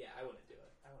be. Yeah, I wouldn't do it.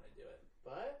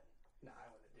 But no, I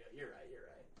wouldn't do it. You're right.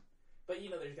 But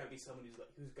there's got to be someone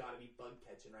who's got to be bug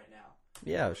catching right now.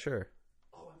 Yeah, sure.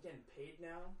 Oh, I'm getting paid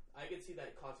now. I could see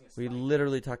that causing a We spike.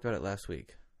 literally talked about it last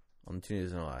week on the 2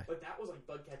 News and a Lie. But that was like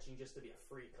bug catching just to be a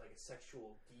freak, like a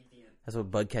sexual deviant. That's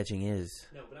what bug catching is.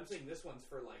 No, but I'm saying this one's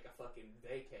for like a fucking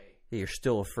vacay. Yeah, you're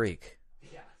still a freak.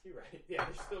 Yeah, you're right. Yeah,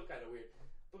 they're still kind of weird.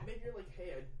 But maybe you're like,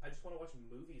 hey, I just want to watch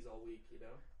movies all week,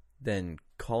 Then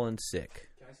call in sick.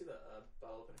 Can I see the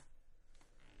bottle opener?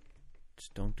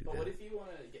 Just don't do But what that. if you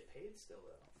want to get paid still,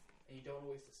 though? And you don't want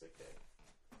to waste a sick day?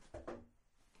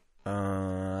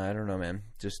 I don't know, man.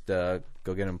 Just go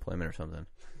get employment or something.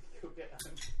 Go get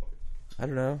unemployed. I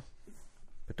don't know.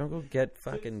 But don't go get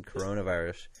fucking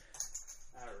coronavirus.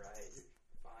 Alright,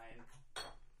 fine.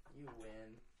 You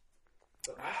win.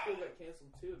 But my school got canceled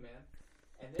too, man.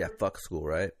 And they Yeah, were, fuck school,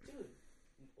 right? dude,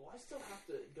 well, I still have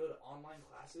to go to online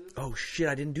classes. Oh shit,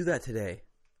 I didn't do that today.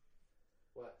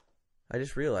 What? I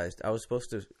just realized I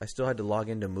still had to log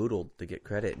into Moodle to get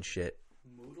credit and shit.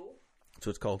 Moodle? That's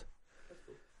what it's called. That's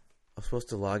cool. I was supposed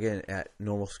to log in at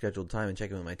normal scheduled time and check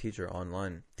in with my teacher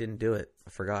online. Didn't do it. I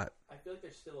forgot. I feel like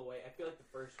there's still a way. I feel like the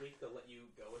first week they'll let you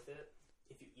go with it.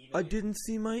 If you email I your- didn't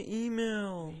see my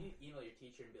email. You need to email your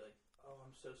teacher and be like, oh,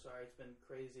 I'm so sorry. It's been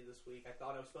crazy this week. I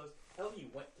thought I was supposed to. Tell them you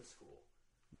went to school.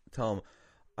 Tell him,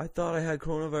 I thought I had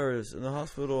coronavirus in the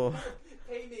hospital.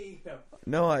 Pay me. No,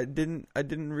 No, I didn't. I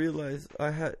didn't realize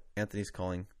I had. Anthony's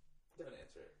calling. don't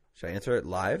answer it. Should I answer it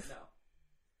live? No.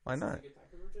 Why Sounds not? like a good time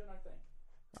 'cause we're doing our thing.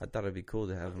 I thought it'd be cool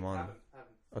to have him on. Have him.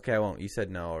 Okay, I won't. You said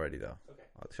no already, though. Okay.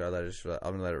 Should I let it?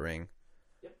 I'm gonna let it ring.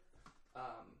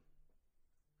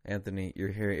 Anthony, you're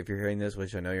here. If you're hearing this,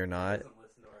 which I know you're He not, doesn't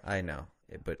listen to our I know.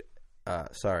 But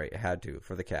sorry, I had to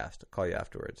for the cast. I'll call you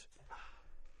afterwards.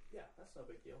 Yeah, that's no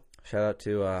big deal. Shout out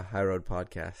to High Road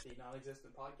Podcast. The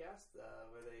non-existent podcast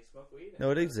where they smoke weed. No,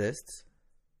 it exists.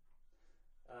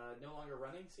 No longer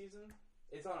running season.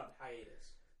 It's on a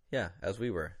hiatus. Yeah, as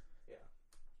we were. Yeah.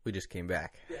 We just came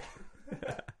back. Yeah.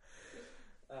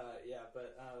 Yeah,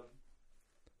 but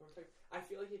I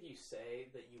feel like if you say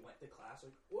that you went to class,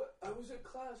 like, what? I was in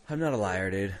class. I'm not a liar,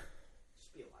 dude.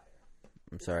 Just be a liar.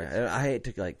 I'm sorry. I hate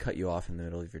to like cut you off in the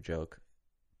middle of your joke,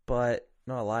 but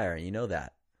I'm not a liar, and you know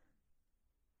that.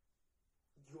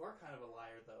 You are kind of a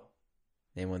liar, though.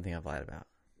 Name one thing I've lied about.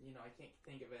 You know, I can't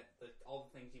think of it. All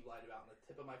the things you've lied about on the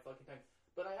tip of my fucking tongue.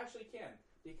 But I actually can.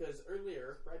 Because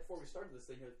earlier, right before we started this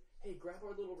thing, you're like, hey, grab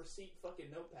our little receipt fucking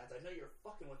notepads. I know you're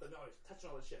fucking with them. No, I was touching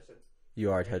all this shit. I said,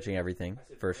 You are touching everything, I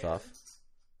said, first Brandon? off.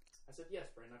 I said,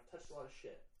 yes, Brandon, I've touched a lot of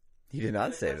shit. You did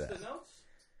not Did I say touch that. the notes?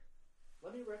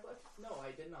 Let me recollect. No,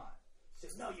 I did not. He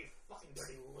said, no, you fucking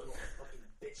dirty little fucking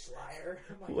bitch liar.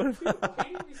 I'm like, What dude, why do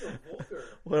you be so vulgar?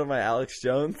 What am I, Alex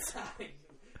Jones? You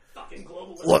fucking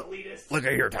globalist Look, elitist. look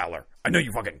at here, Tyler. I know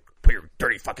you fucking put your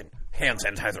dirty fucking hand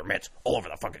sanitizer mitts all over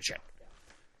the fucking shit.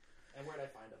 And where'd I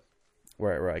find him?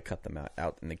 Where I cut them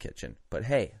out in the kitchen. But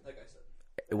hey, Like I said.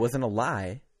 it wasn't a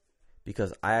lie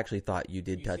because I actually thought you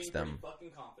did You touch seem them. pretty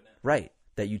fucking confident. Right,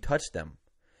 that you touched them.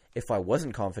 If I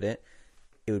wasn't confident,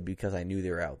 it would be because I knew they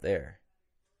were out there.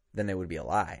 Then it would be a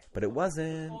lie. But it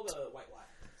wasn't. Called a white lie.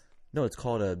 No, it's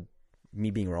called me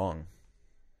being wrong.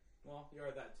 Well, you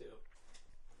are that too.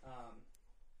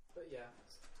 But yeah.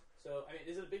 So, I mean,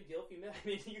 is it a big deal if you miss? I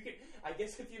mean, you can. I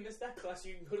guess if you miss that class,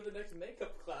 you can go to the next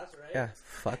makeup class, right? Yeah,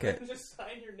 fuck it. And just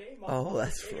sign your name on. Oh,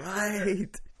 that's the paper.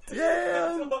 right. So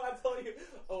Damn. I tell you,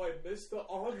 oh, I missed the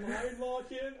online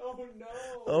login. Oh no.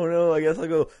 Oh no, I guess I'll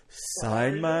go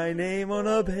sign my name on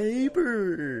a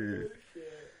paper. Oh,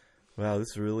 shit. Wow, this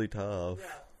is really tough. Yeah,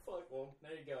 fuck. Well,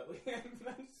 there you go.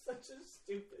 That's such a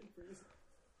stupid reason.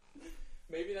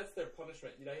 Maybe that's their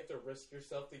punishment. You know, you have to risk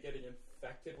yourself to getting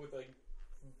infected with a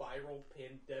viral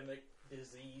pandemic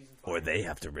disease. Or they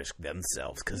have to risk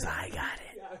themselves, because I got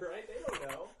it. Yeah, right? They don't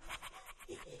know.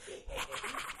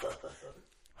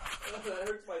 That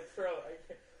hurts my throat. I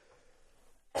can't.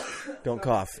 Don't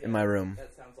cough in my room.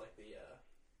 That sounds like the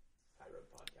High Road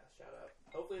podcast. Shout out.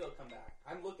 Hopefully they'll come back.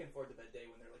 I'm looking forward to that day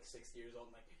when they're like 60 years old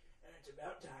and like, it's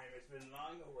about time. It's been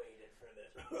long awaited for this.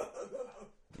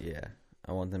 Yeah,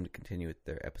 I want them to continue with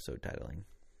their episode titling.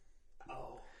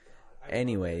 Oh, God.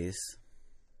 Anyways,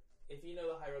 If you know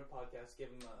the High Road podcast, give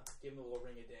them a little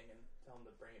ring-a-ding and tell them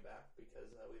to bring it back because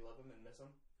we love them and miss them.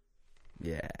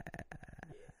 yeah.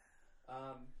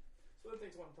 So other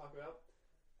things I want to talk about.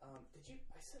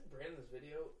 I sent Brandon this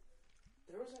video.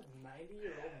 There was a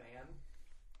 90-year-old man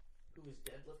who was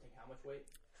deadlifting how much weight?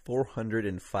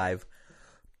 405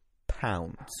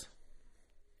 pounds.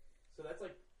 So that's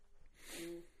like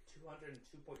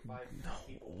 202.5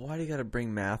 people. Why do you gotta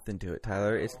bring math into it,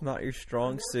 Tyler? It's not your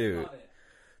strong I'm suit. working on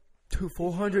it.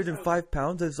 405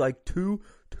 pounds is like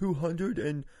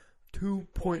 202.5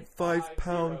 2.50.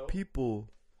 pound people.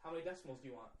 How many decimals do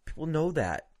you want? People know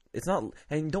that. It's not,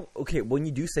 and don't, okay, when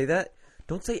you do say that,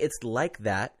 don't say it's like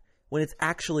that when it's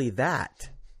actually that.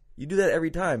 You do that every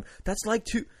time. That's like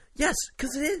yes,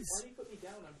 because it Why is. do you put me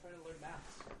down? I'm trying to learn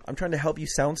maths. I'm trying to help you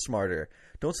sound smarter.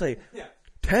 Don't say Yeah.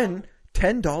 $10?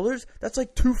 That's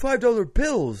like two $5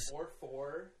 bills. Or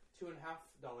four $2.50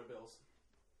 bills.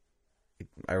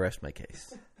 I rest my case.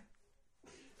 So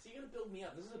you're gonna build me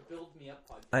up. This is a build me up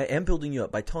podcast. I am building you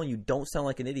up by telling you don't sound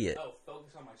like an idiot. Oh,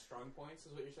 focus on my strong points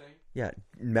is what you're saying? Yeah,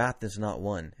 math is not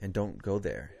one, and don't go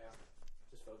there. Yeah.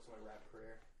 Just focus on my rap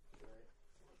career. You're right.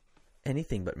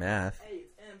 Anything but math. Hey,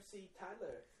 it's MC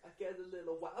Tyler. I get a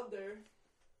little wilder.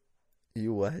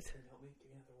 You what? Can you help me?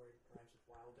 Give me another word. Rhymes with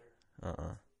wilder.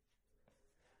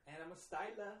 And I'm a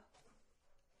styler.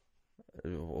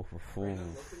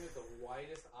 Brandon looking at the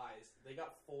widest eyes. They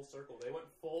got full circle. They went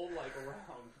full like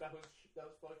around. That was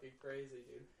fucking crazy,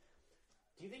 dude.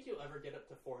 Do you think you'll ever get up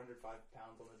to 405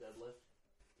 pounds on the deadlift?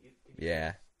 Could you-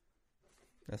 Yeah.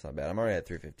 That's not bad. I'm already at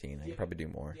 315. I can probably do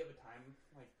more. Do you have a time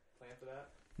like plan for that?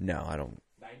 No, I don't.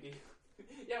 90.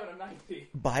 Yeah, when I'm 90.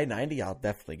 By 90, I'll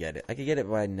definitely get it. I could get it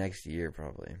by next year,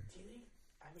 probably. Do you think?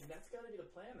 I mean, that's got to be the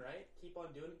plan, right? Keep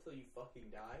on doing it till you fucking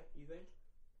die. You think?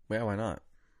 Yeah, why not?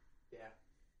 Yeah.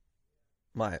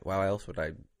 Why? Why else would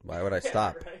I? Why would I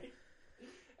stop? Right?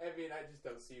 I mean, I just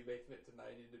don't see you making it to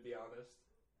 90, to be honest.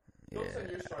 Focus on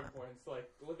your strong points, like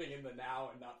living in the now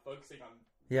and not focusing on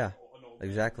Yeah, an old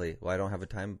exactly. Well, I don't have a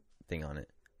time thing on it.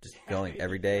 Just going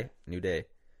every day, new day.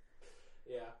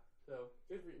 Yeah. So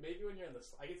maybe when you're in the,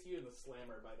 I could see you in the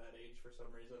slammer by that age for some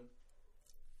reason.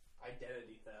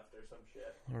 Identity theft or some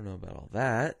shit. I don't know about all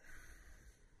that.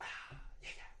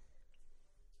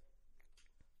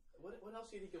 What else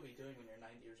do you think you'll be doing when you're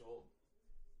 90 years old?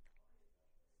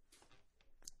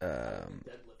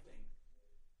 Deadlifting.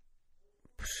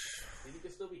 Do you think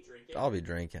drinking. I'll be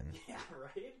drinking. Yeah,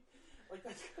 right? Like,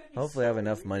 that's gonna be Hopefully, I have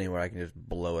enough weird. money where I can just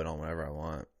blow it on whatever I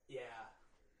want. Yeah.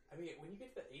 I mean, when you get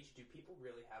to that age, do people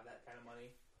really have that kind of money?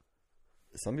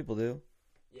 Some people do.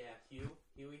 Yeah,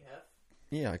 Huey Hef.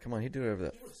 Yeah, come on, he'd do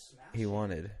whatever He was smashing. he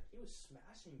wanted. He was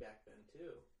smashing back then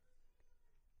too.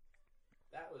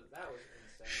 That was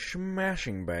insane.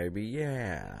 Smashing, baby,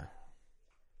 yeah.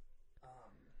 Um,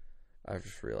 I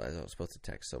just realized I was supposed to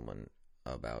text someone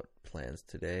about plans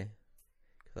today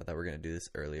because I thought we were going to do this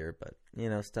earlier, but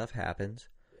stuff happens.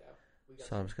 yeah. We got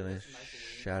So I'm just we going got to some nice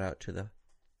wings. shout out to the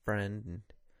friend and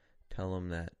tell him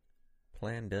that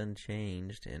plan done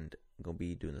changed and I'm going to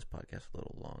be doing this podcast a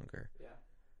little longer. Yeah.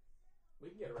 We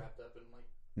can get it wrapped up in like.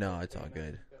 No, it's all 20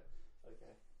 good. minutes.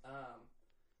 Okay.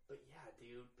 But yeah,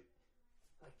 dude.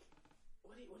 Like,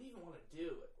 what do you even want to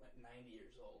do at 90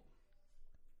 years old?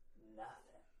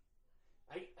 Nothing.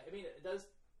 I mean, it does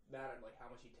matter like how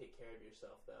much you take care of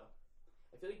yourself, though.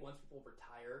 I feel like once people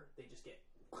retire, they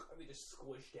just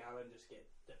squish down and just get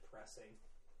depressing.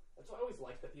 That's why I always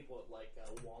like the people at like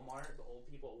Walmart, the old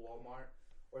people at Walmart,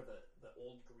 or the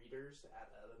old greeters at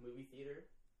the movie theater.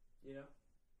 You know.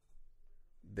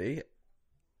 They,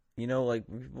 like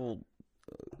people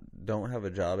don't have a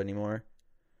job anymore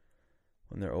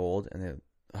when they're old and they,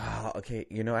 okay,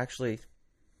 actually,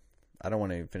 I don't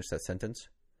want to even finish that sentence.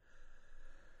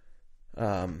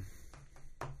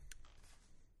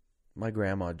 My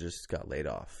grandma just got laid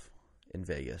off in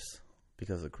Vegas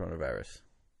because of the coronavirus.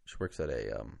 She works at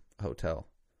a hotel.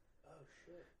 Oh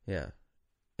shit. Yeah.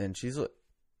 And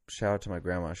shout out to my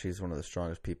grandma. She's one of the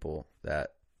strongest people that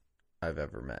I've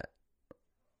ever met.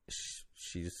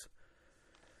 She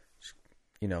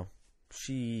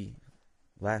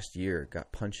last year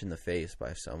got punched in the face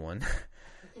by someone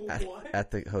What?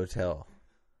 at the hotel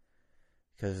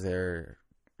because they're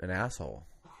an asshole.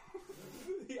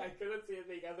 I couldn't see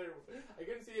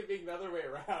it being the other way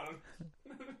around.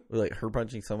 Like her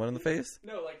punching someone in the face?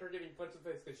 No, like her getting punched in the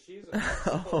face because she's an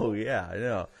asshole. Oh, yeah, I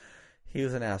know. He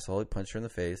was an asshole. He punched her in the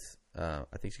face. I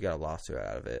think she got a lawsuit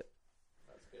out of it.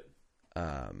 That's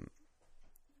good.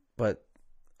 But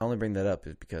I only bring that up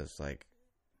is because, like,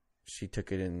 she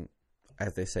took it in,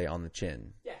 as they say, on the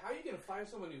chin. Yeah, how are you gonna fire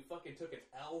someone who fucking took an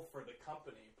L for the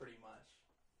company, pretty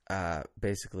much?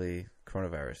 Basically,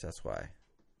 coronavirus, that's why.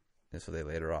 And so they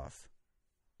laid her off.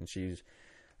 And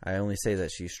I only say that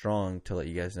she's strong to let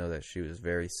you guys know that she was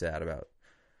very sad about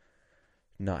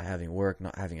not having work,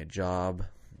 not having a job,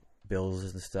 bills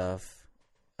and stuff.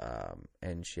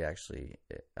 And she actually,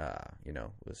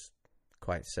 was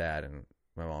quite sad. And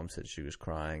my mom said she was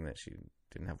crying that she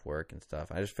didn't have work and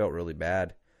stuff. I just felt really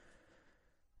bad.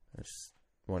 I just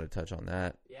wanted to touch on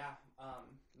that. Yeah,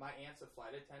 my aunt's a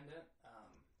flight attendant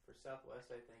for Southwest,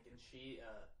 I think, and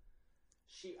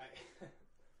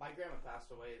my grandma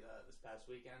passed away this past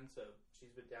weekend, so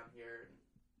she's been down here, and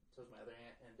so is my other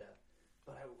aunt. And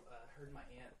but I heard my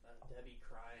aunt Debbie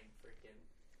crying, freaking.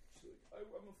 She's like,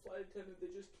 I'm a flight attendant.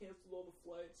 They just canceled all the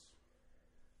flights.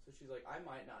 So she's like, I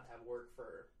might not have work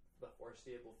for the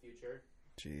foreseeable future.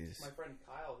 Jeez. My friend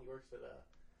Kyle, he works at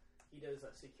he does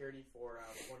security for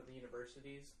one of the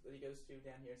universities that he goes to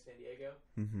down here in San Diego.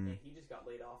 Mm-hmm. And he just got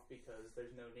laid off because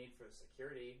there's no need for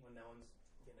security when no one's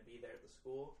going to be there at the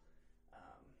school.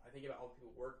 I think about all the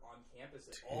people who work on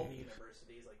campus at all the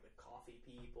universities, like the coffee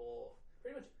people.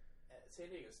 Pretty much at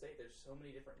San Diego State, there's so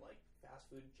many different like fast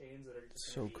food chains that are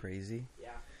just So gonna be, crazy.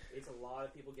 Yeah, it's a lot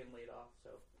of people getting laid off. So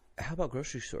How about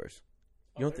grocery stores?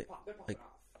 they're think popping like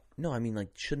off. no? I mean, like,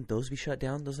 shouldn't those be shut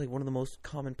down? Those are like one of the most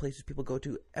common places people go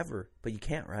to ever, but you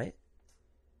can't, right?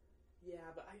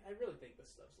 Yeah, but I really think this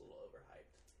stuff's a little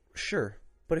overhyped. Sure,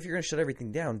 but if you're gonna shut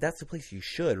everything down, that's the place you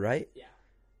should, right? Yeah,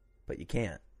 But you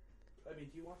can't. I mean,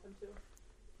 do you want them to?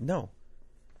 No,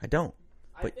 I don't.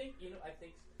 I But- think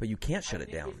But you can't shut I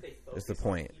it think down. if they Is the focus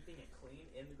point? on keeping it clean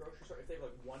in the grocery store, if they have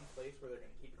like one place where they're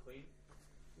going to keep it clean,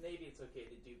 maybe it's okay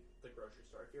to do the grocery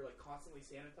store. If you're like constantly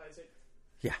sanitizing,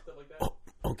 Yeah. stuff like that. Oh,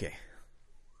 okay.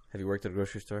 Have you worked at a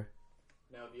grocery store?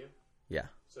 No, have you? Yeah.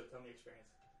 So tell me your experience.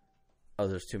 Oh,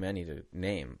 there's too many to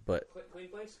name, but Clean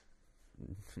place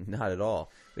not at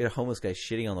all. We had a homeless guy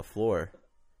shitting on the floor,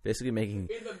 basically making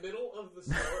in the middle of the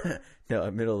store. no,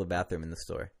 middle of the bathroom in the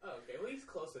store. Oh, okay, well he's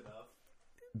close enough.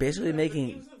 Basically He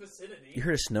making. was in the vicinity. You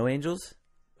heard of snow angels?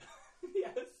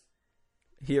 Yes.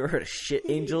 You ever heard of shit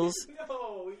angels?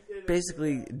 No, he didn't.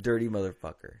 Basically, dirty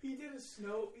motherfucker He did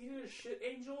a shit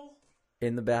angel.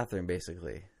 in the bathroom.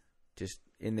 Basically, just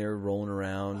in there rolling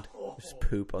around, just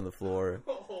poop on the floor.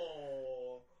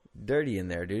 Oh. Dirty in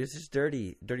there, dude. It's just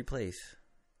dirty place.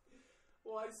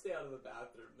 Well, I'd stay out of the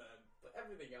bathroom then. But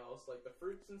everything else, like the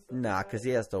fruits and stuff. Nah, like because that.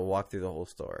 he has to walk through the whole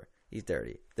store. He's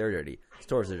dirty. They're dirty.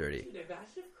 Stores are dirty. Dude,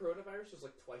 imagine if coronavirus was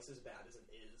like twice as bad as it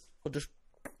is. Well, just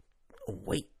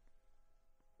wait.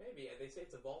 Maybe they say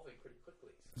it's evolving pretty quickly.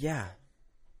 So. Yeah,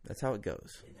 that's how it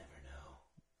goes. You never know.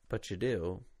 But you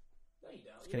do. No, you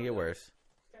don't. It's gonna get worse.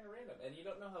 It's kind of random, and you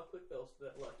don't know how quick they'll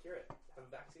cure it. Have a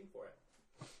vaccine for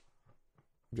it.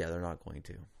 Yeah, they're not going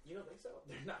to. You don't think so?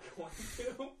 They're not going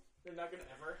to. They're not going to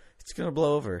ever. It's gonna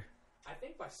blow over. I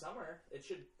think by summer it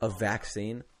should. A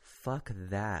vaccine? Fuck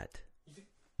that. You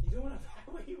don't want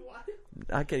to. Wait, what?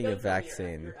 Not getting a Don't tell me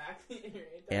vaccine. You're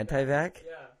Anti-vac?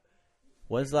 Yeah.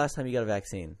 When's the last time you got a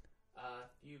vaccine? A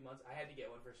few months. I had to get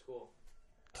one for school.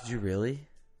 Did you really?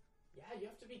 Yeah, you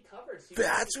have to be covered. So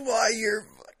That's why you're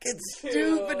fucking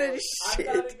stupid as I'm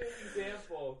not a shit. good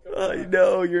example. Come I on.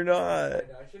 know you're not. I know,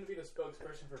 I shouldn't be the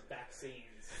spokesperson for vaccines.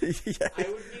 Yeah. I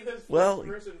would be the Well-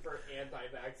 spokesperson for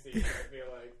anti-vaccines. I feel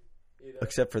like, you know.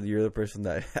 Except for you're the person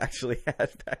that actually had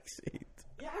vaccines.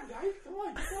 Yeah, guys, come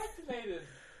on, get vaccinated.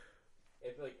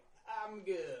 It'd be like, I'm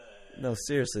good. No,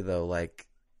 seriously though, like,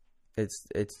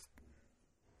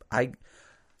 I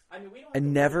mean, we don't. I have to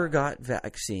never worry about got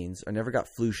vaccines. I never got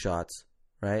flu shots.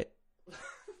 Right?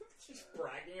 She's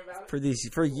bragging about it.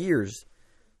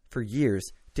 For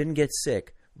years, didn't get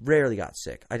sick. Rarely got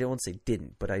sick. I don't want to say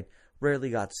didn't, but I rarely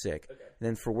got sick. Okay. And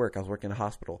then for work, I was working in a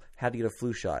hospital. Had to get a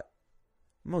flu shot.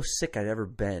 Most sick I'd ever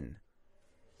been.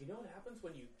 You know what happens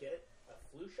when you get a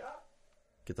flu shot?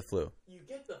 Get the flu. You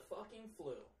get the fucking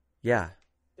flu. Yeah.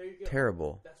 There you go.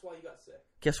 Terrible. That's why you got sick.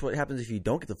 Guess what happens if you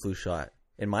don't get the flu shot?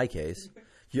 In my case,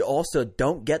 you also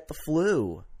don't get the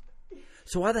flu.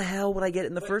 So why the hell would I get it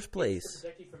in the But first It's place? to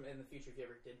protect you from in the future if you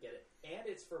ever did get it. And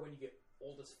it's for when you get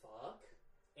old as fuck.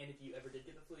 And if you ever did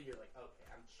get the flu, you're like, okay,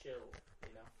 I'm chill,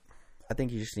 you know? I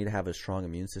think you just need to have a strong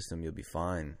immune system. You'll be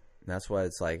fine. And that's why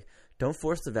it's like, don't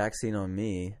force the vaccine on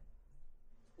me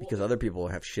because other people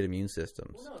have shit immune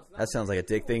systems. Well, no, it's not. That sounds like a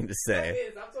dick thing to No, it say.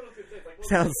 is. That's what I was going to say. It's like, well,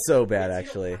 Sounds it's so like- bad, you don't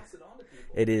actually. pass it on to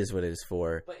people. It is what it is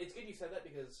for. But it's good you said that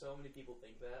because so many people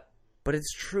think that. But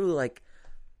it's true, like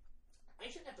I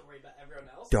shouldn't have to worry about everyone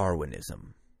else.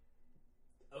 Darwinism.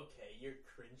 Okay, you're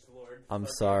cringe lord. I'm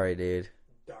Fucking sorry, dude.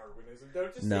 Darwinism.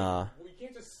 Don't just Nah. say, you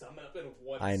can't just sum it up in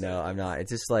one I know, I'm sentence. not.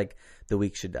 It's just like the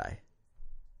weak should die.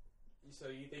 So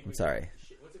you think I'm sorry.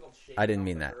 What's it called? I didn't Shaving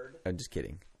mean off that. the herd? I'm just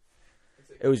kidding. It's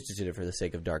like It was just did it for the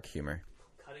sake of dark humor.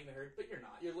 cutting the herd, but you're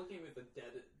not. You're looking with the dead.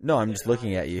 No, I'm dead just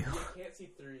looking eyes. at you. I can't see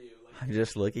through you. Like, I'm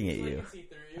just looking at I you. can see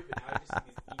through you, but now I just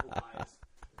see these evil eyes.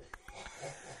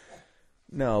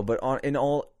 No, but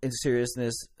in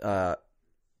seriousness, I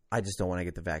just don't want to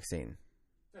get the vaccine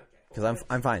Okay. because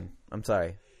I'm fine. I'm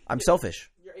sorry. I'm selfish.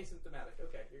 You're asymptomatic.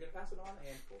 Okay, you're gonna pass it on,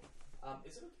 and cool.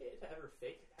 Is it okay to ever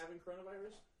fake having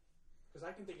coronavirus? Because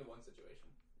I can think of one situation.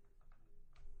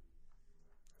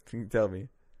 Can you tell me?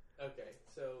 Okay,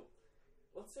 so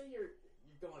let's say you're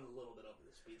going a little bit over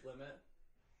the speed limit.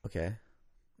 Okay.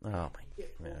 Oh my You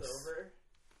get pulled goodness. over,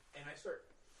 and I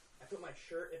put my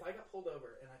shirt. If I got pulled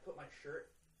over and I put my shirt,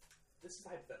 this is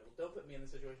hypothetical. Don't put me in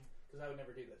this situation because I would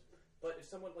never do this. But if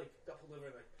someone like got pulled over,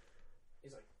 and like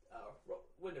he's like,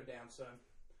 "Window down, son."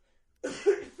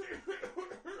 Here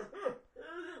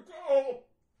you go.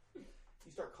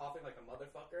 You start coughing like a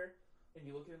motherfucker, and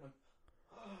you look at him like,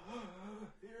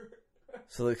 "Here."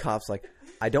 So the cop's like,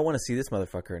 I don't want to see this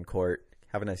motherfucker in court.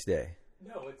 Have a nice day.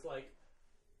 No, it's like,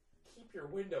 keep your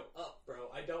window up, bro.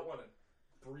 I don't want to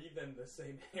breathe in the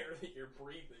same air that you're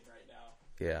breathing right now.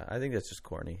 Yeah, I think that's just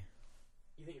corny.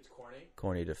 You think it's corny?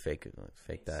 Corny to fake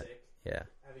Being that. sick, Yeah.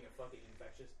 having a fucking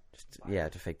infectious. Yeah,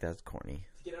 to fake that's corny.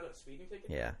 To get out of a speeding ticket?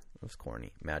 Yeah, it was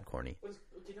corny. Mad corny. What is,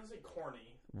 okay, don't say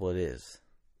corny. Well, it is.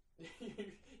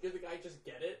 You're the guy who just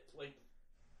get it? Like,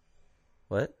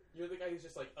 What? you're the guy who's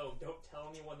just like, oh, don't tell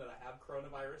anyone that I have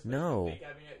coronavirus. But No. if you fake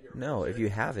having it, you're No, if bullshit. you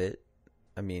have it,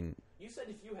 I mean, You said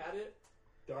if you had it,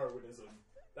 Darwinism.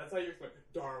 That's how you explain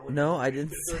Darwinism. No, I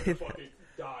didn't Deserve say to fucking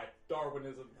die.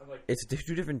 Darwinism. I'm like, it's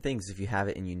two different things. If you have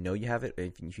it and you know you have it, or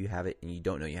if you have it and you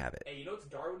don't know you have it. hey, you know what's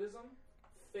Darwinism?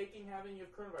 Faking having you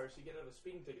have coronavirus, you get out of a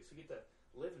speeding ticket, so you get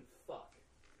to live and fuck.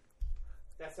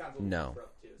 That sounds a little No,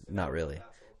 corrupt too. So not you're really. an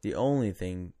asshole. The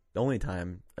only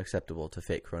time acceptable to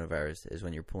fake coronavirus is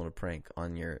when you're pulling a prank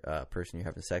on your person you're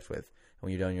having sex with. And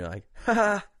when you're done, you're like,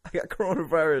 ha, I got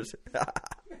coronavirus.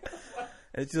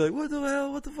 And she's like, what the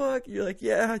hell? What the fuck? You're like,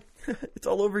 yeah, it's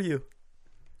all over you.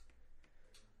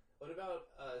 What about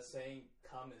saying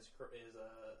cum is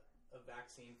a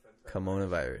vaccine for coronavirus?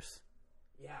 Coronavirus.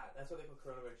 Yeah, that's what they call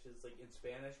coronavirus. It's like in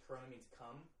Spanish, corona means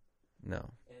cum, No.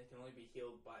 and it can only be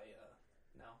healed by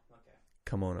no. Okay.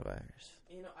 Coronavirus.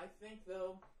 You know, I think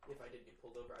though, if I did get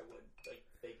pulled over, I would like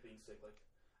fake being sick. Like,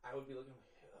 I would be looking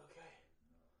like,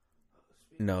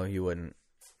 okay. No, you wouldn't.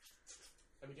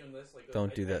 I'd be doing this like.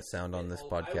 Don't do that sound on this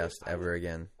podcast ever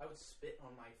again. I would spit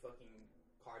on my fucking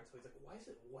card, so he's like, "Why is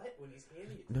it wet when he's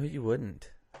handing it?" No, you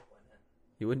wouldn't. I wouldn't.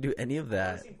 You wouldn't do any of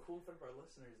That that. seem cool in front of our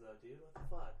listeners, though, dude. What the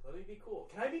fuck? Let me be cool.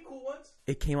 Can I be cool once?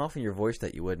 It came off in your voice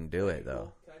that you wouldn't do it,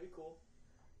 though. Can I be cool?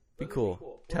 Be Let me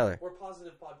cool. Tyler. We're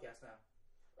positive podcast now.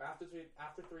 After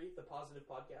three, the positive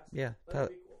podcast. Yeah, Let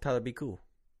me be cool. Tyler, be cool.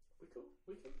 We cool.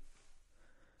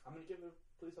 I'm gonna give the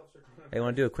police officer. Hey,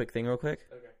 want to do a quick thing real quick?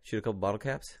 Okay. Shoot a couple bottle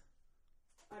caps?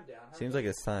 I'm down. How Seems many? like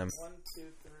it's time. 1, 2,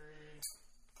 3,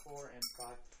 4, and 5.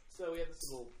 So we have this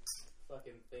little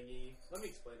fucking thingy. Let me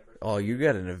explain it first. Oh, you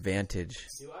got an advantage.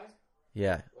 Do I?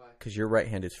 Yeah, Why? because your right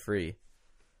hand is free.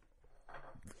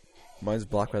 Mine's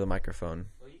blocked by the microphone.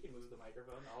 Well, you can move the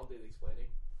microphone. I'll do the explaining.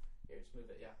 Here, just move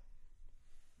it. Yeah.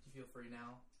 Do you feel free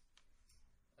now?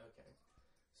 Okay.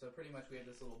 So pretty much we have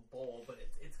this little bowl, but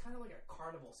it's kind of like a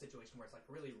carnival situation where it's like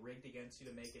really rigged against you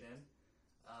to make it in.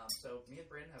 So me and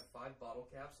Brandon have 5 bottle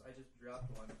caps. I just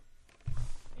dropped one.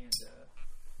 And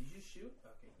did you shoot?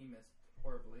 Okay, he missed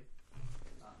horribly.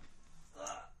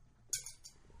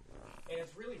 And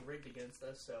it's really rigged against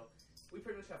us, so we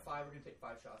pretty much have 5. We're going to take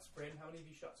 5 shots. Brandon, how many have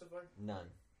you shot so far? None.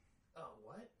 Oh,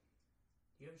 what?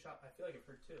 You haven't shot? I feel like I've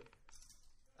heard 2.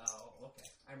 Oh, okay.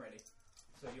 I'm ready.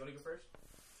 So you want to go first?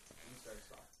 You start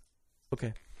us off.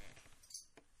 Okay.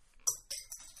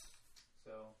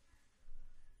 So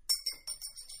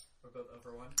we're both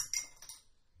over 1.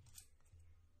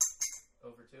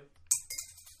 Over 2.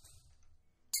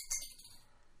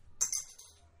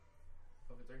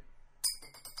 Over 3.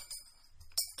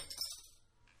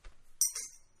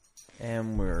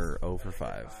 And we're over 5.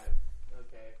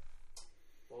 Okay.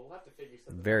 Well, we'll have to figure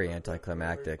something Very out.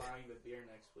 anticlimactic. We're buying the beer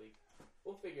next week.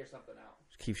 We'll figure something out.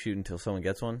 Just keep shooting until someone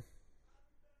gets one.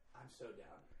 I'm so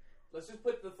down. Let's just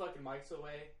put the fucking mics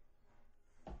away.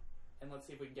 And let's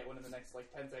see if we can get one in the next,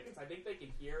 10 seconds. I think they can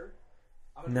hear.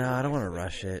 No, I don't want to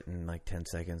rush it in 10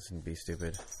 seconds and be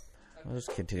stupid. I'll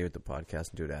just continue with the podcast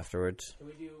and do it afterwards. Can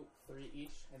we do 3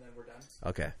 each, and then we're done?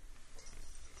 Okay.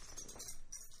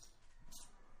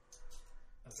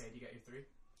 Okay, do you got your 3?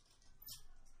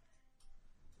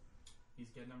 He's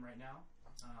getting them right now.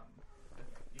 Okay,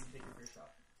 you can take your first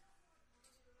shot.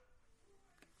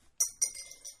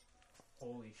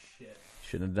 Holy shit.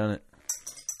 Shouldn't have done it.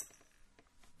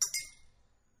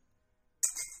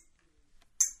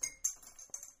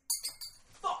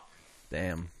 Fuck!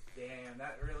 Damn. Damn,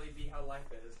 that really be how life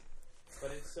is.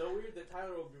 But it's so weird that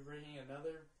Tyler will be bringing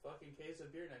another fucking case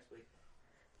of beer next week.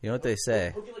 You know what they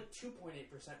say? He'll get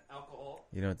 2.8% alcohol.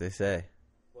 You know what they say?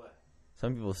 What?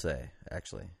 Some people say,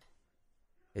 actually,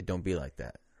 it don't be like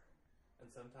that. And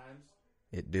sometimes,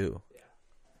 It do. yeah.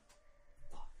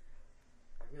 Fuck.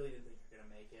 I really didn't think you were gonna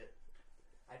make it.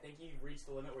 I think you've reached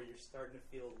the limit where you're starting to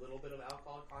feel a little bit of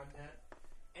alcohol content.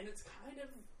 And it's kind of,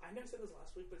 I know I said this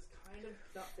last week, but it's kind of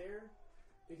not fair.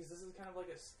 Because this is kind of like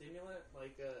a stimulant,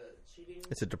 like a cheating.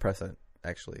 It's a depressant,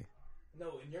 actually.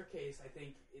 No, in your case, I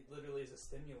think it literally is a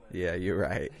stimulant. Yeah, you're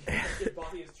right. Your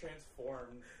body is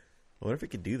transformed. I wonder if it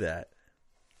could do that.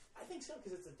 I think so,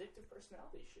 because it's addictive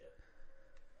personality shit.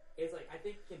 It's like, I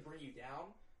think it can bring you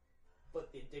down,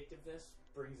 but the addictiveness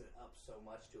brings it up so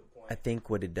much to a point. I think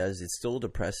what it does, it's still a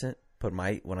depressant, but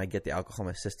when I get the alcohol in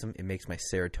my system, it makes my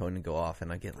serotonin go off,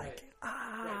 and I get like,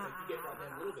 Right, like you get brought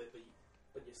down a little bit,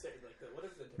 but you say, like,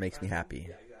 whatever the Makes me depressant- happy.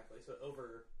 Yeah, exactly. So it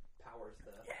overpowers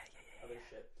the other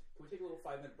shit. Can we take a little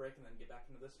 5-minute break and then get back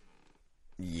into this?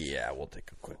 yeah, we'll take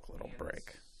a quick little And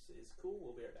break. This is cool.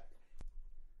 We'll be right back.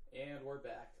 And we're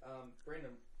back.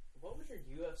 Brandon, what would your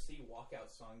UFC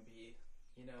walkout song be?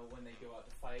 You know, when they go out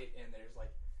to fight and there's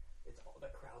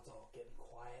the crowd's all getting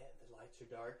quiet, the lights are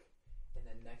dark, and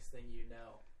then next thing you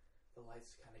know, the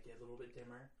lights kind of get a little bit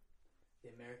dimmer. The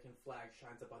American flag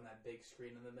shines up on that big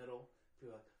screen in the middle.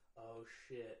 You're like, oh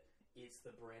shit, it's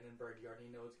the Brandenburg. You already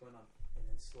know what's going on. And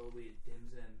then slowly it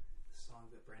dims in the song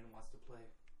that Brandon wants to play.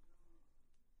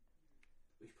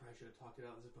 We probably should have talked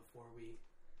about this before we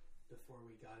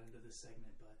got into this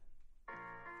segment, but oh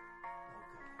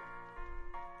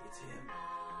god, it's him.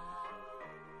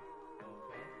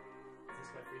 Okay, is this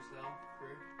my freestyle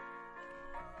career?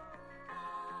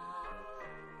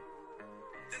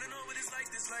 Then I know what it's like,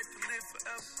 this life to live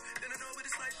forever. Then I know what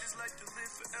it's like, this life to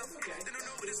live forever. Okay. Then I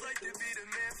know what it's like to be the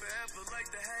man forever, like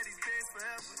to have these days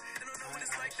forever. Then I know what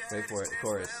it's like to have Wait for this it, plan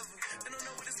chorus. forever. Then I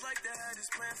know what it's like to have this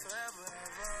plan forever.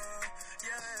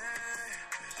 Yeah,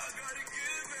 I gotta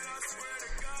give it, I swear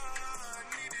to God, I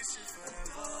need this shit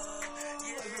forever.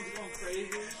 Everyone's going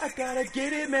crazy. I gotta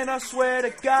get it, man, I swear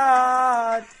to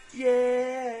God.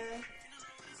 Yeah.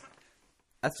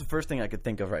 That's the first thing I could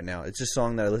think of right now. It's just a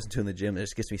song that I listen to in the gym. It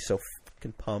just gets me so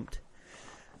fucking pumped.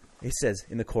 It says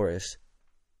in the chorus,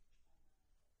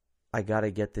 I gotta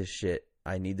get this shit.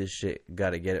 I need this shit.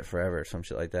 Gotta get it forever. Some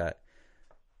shit like that.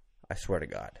 I swear to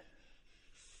God.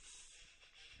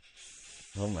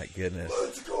 Oh my goodness.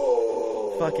 Let's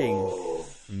go. Fucking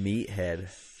meathead.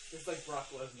 It's like Brock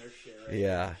Lesnar shit, right?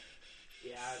 Yeah.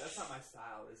 Yeah, that's not my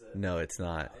style, is it? No, it's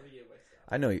not. Let me get my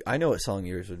style. I know what song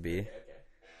yours would be. Okay.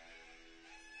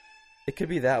 It could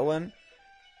be that one.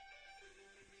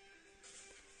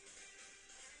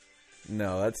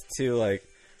 No, that's too like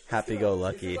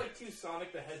happy-go-lucky. This is like too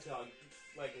Sonic the Hedgehog,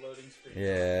 like loading screen.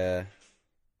 Yeah.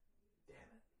 Damn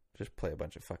it. Just play a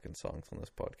bunch of fucking songs on this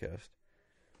podcast.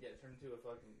 Yeah, turn into a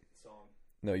fucking song.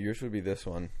 No, yours would be this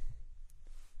one.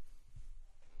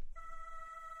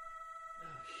 Oh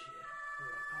shit.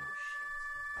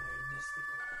 Very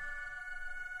mystical.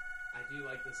 I do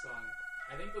like this song.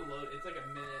 I think the load, it's like a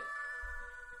minute,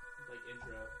 like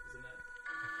intro, isn't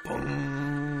it?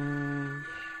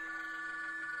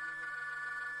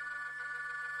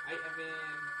 I mean,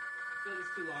 I feel like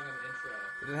it's too long of an intro.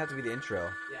 It doesn't have to be the intro.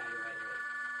 Yeah, you're right.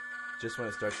 Just when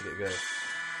it starts to get good.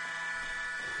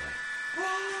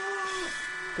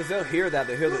 Because they'll hear that.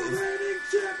 They'll hear that. Reigning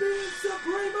champion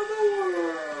supreme of the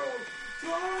world,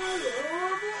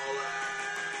 Tyler Bullock.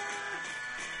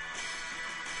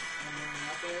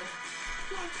 Out there.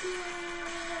 Let's go.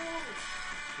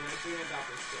 Dude, I dream about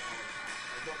this shit all the time.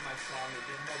 I want my song to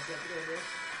be more jumping over.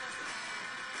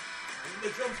 And the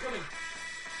drum's coming.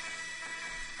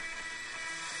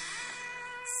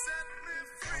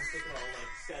 I'm thinking all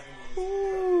like 70s.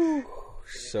 Ooh,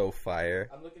 so fire.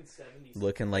 I'm looking 70s.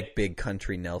 Looking like Big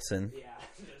Country Nelson. Yeah,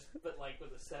 but like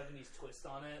with a 70s twist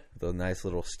on it. With a nice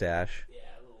little stash. Yeah,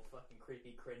 a little fucking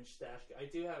creepy cringe stash. I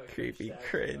do have a Creepy stash,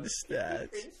 cringe stash.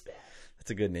 Creepy cringe stash.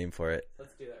 That's a good name for it.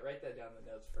 Let's do that. Write that down in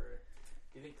the notes for.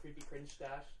 Do you think creepy cringe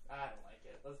stash? I don't like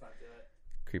it. Let's not do it.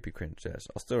 Creepy cringe stash.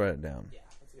 I'll still write it down. Yeah,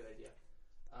 that's a good idea.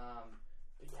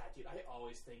 But yeah, dude, I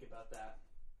always think about that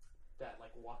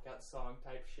like walkout song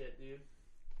type shit, dude.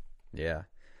 Yeah.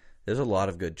 There's a lot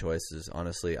of good choices.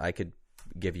 Honestly, I could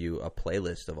give you a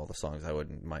playlist of all the songs I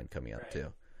wouldn't mind coming up Right.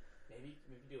 to. Maybe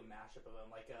do a mashup of them.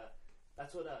 Like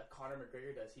that's what Conor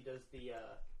McGregor does. He does the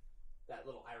that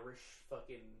little Irish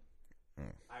fucking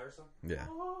Irish song. Yeah.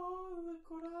 Oh, the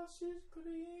grass is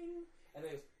green. And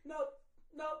then he goes,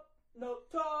 nope,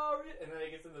 Tori. And then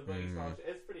he gets in the boogie song.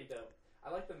 It's pretty dope.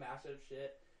 I like the mashup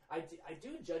shit. I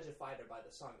do judge a fighter by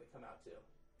the song they come out to.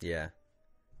 Yeah.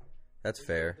 That's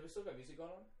fair. Do we still got music going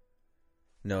on?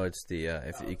 No, it's the,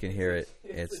 if you can hear it,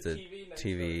 it's the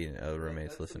TV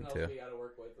roommates That's listen something else to. we gotta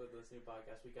work with this new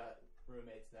podcast. We got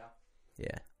roommates now.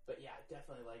 Yeah. But yeah,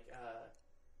 definitely like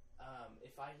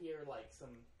if I hear like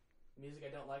some music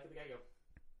I don't like, the guy go,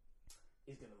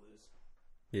 he's gonna lose.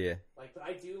 Yeah. Like, but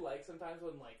I do like sometimes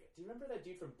when like, do you remember that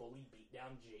dude from Bully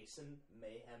Beatdown, Jason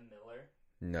Mayhem Miller?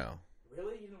 No.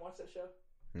 Really, you didn't watch that show?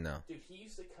 No. Dude, he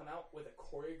used to come out with a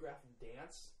choreographed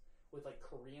dance with like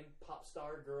Korean pop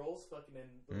star girls, fucking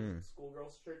in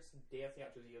schoolgirl shirts, dancing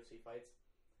out to the UFC fights.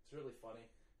 It's really funny.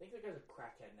 I think the guy's a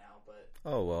crackhead now, but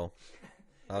Oh, well.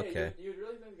 Okay. Yeah, you'd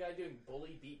really think the guy doing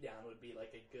Bully Beatdown would be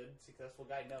like a good, successful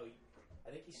guy. No, I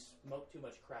think he smoked too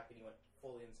much crack and he went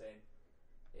fully insane.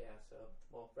 Yeah, so,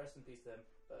 well, rest in peace to him,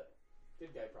 but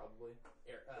good guy probably.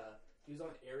 He was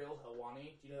on Ariel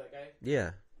Helwani. Do you know that guy?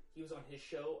 Yeah. He was on his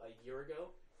show a year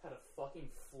ago, had a fucking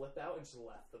flip out and just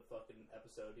left the fucking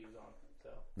episode he was on.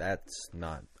 So That's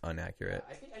not inaccurate.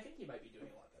 I think he might be doing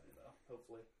a lot better though.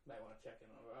 Hopefully, might want to check in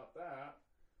about that.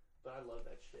 But I love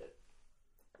that shit.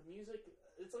 The music,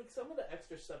 it's like some of the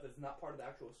extra stuff that's not part of the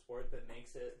actual sport that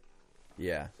makes it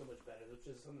Yeah. so much better, which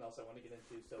is something else I want to get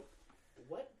into. So,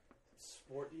 what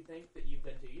sport do you think that you've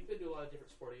been to? You've been to a lot of different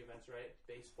sporting events, right?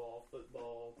 Baseball,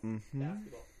 football,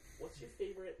 basketball. What's your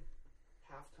favorite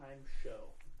halftime show?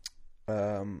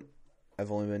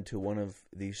 I've only been to one of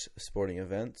these sporting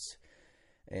events,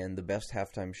 and the best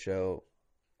halftime show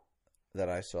that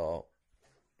I saw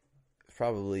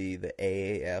probably the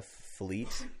AAF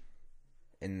Fleet,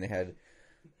 and they had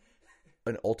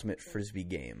an ultimate frisbee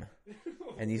game,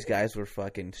 and these guys were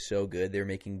fucking so good. They were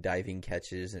making diving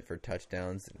catches for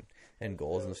touchdowns and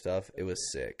goals and stuff. It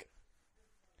was sick.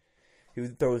 He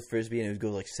would throw his frisbee and it would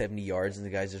go like 70 yards, and the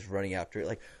guy's just running after it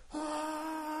like,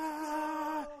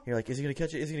 ah! You're like, is he gonna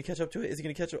catch it? Is he gonna catch up to it? Is he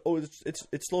gonna catch it? Oh,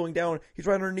 it's slowing down. He's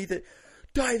right underneath it.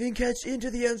 Diving catch into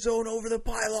the end zone over the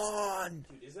pylon.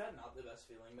 Dude, is that not the best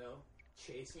feeling though?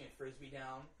 Chasing a frisbee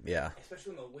down, Yeah.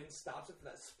 especially when the wind stops it for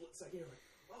that split second. You're like,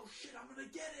 oh shit, I'm gonna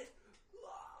get it.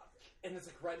 Ah. and it's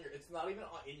like right in your. It's not even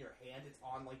in your hand. It's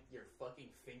on like your fucking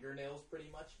fingernails, pretty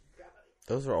much. Grab it.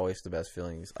 Those are always the best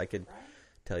feelings. I could Right?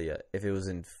 tell you, if it was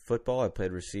in football, I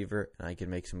played receiver, and I could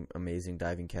make some amazing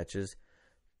diving catches.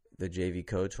 The JV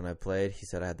coach, when I played, he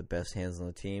said I had the best hands on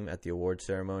the team at the award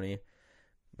ceremony.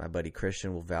 My buddy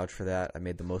Christian will vouch for that. I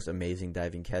made the most amazing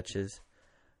diving catches.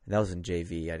 And that was in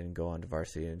JV. I didn't go on to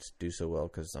varsity and do so well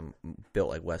because I'm built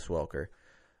like Wes Welker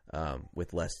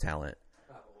with less talent.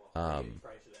 Oh, well, you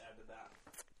probably should have added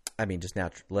that. I mean, just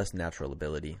less natural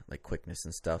ability, like quickness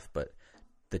and stuff. But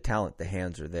the talent, the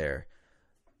hands are there.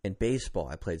 In baseball,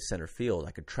 I played center field.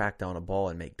 I could track down a ball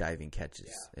and make diving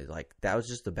catches. Yeah. Like that was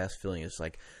just the best feeling. It's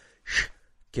like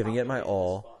giving it my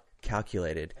all, fuck.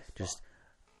 calculated, just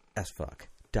as fuck,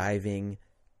 diving,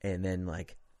 and then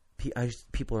like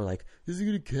people are like, "Is he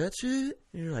gonna catch it?"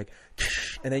 And you're like,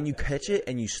 and then you catch it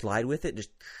and you slide with it.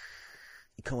 Just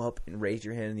you come up and raise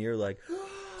your hand in the air like,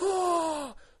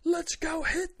 "Oh, let's go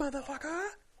hit, motherfucker!"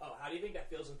 Oh, how do you think that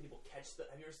feels when people catch the?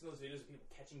 Have you ever seen those videos of people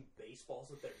catching baseballs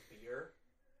with their beer?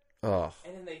 Oh,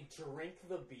 And then they drink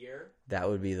the beer. that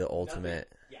would be the ultimate.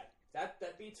 Nothing, yeah,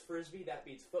 that beats frisbee. That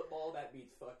beats football. That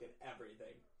beats fucking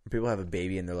everything. People have a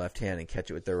baby in their left hand and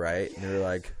catch it with their right, and they're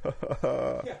like, Yeah,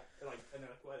 they're like,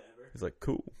 whatever. it's like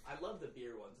cool. I love the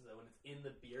beer ones though when it's in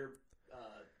the beer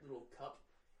little cup,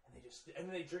 and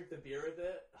then they drink the beer with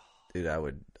it. Dude, I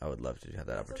would love to have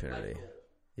that That's like my opportunity. goal.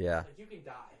 Yeah, Like you can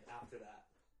die after that,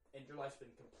 and your life's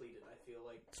been completed. I feel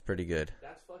like it's pretty good.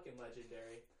 that's fucking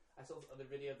legendary. I saw this other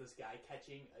video of this guy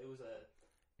catching. It was a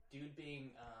dude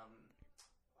being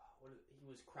he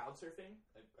was crowd surfing,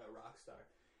 a rock star,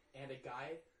 and a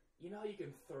guy. You know how you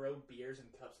can throw beers and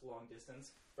cups long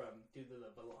distance due to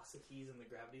the velocities and the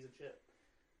gravities and shit.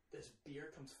 This beer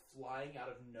comes flying out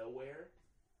of nowhere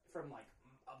from like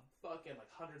a fucking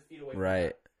 100 feet away.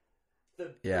 Right.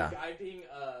 The Yeah. guy being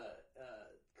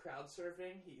crowd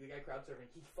surfing,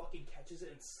 he fucking catches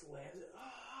it and slams it.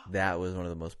 That was one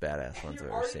of the most badass And ones I've you're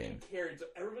ever already seen. being carried, so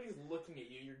everybody's looking at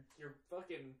you. Your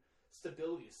fucking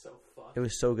stability is so fucked. It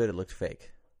was so good it looked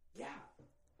fake. Yeah.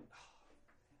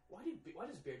 Why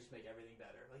does beer just make everything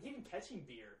better? Like even catching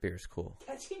beer. Beer's cool.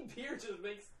 Catching beer just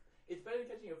makes it's better than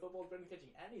catching a football. It's better than catching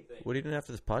anything. What are you doing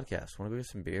after this podcast? Want to go get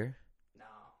some beer? No,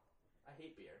 I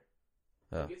hate beer.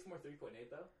 Oh, Get some more 3.8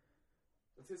 though.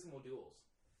 Let's get some more duels.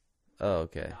 oh,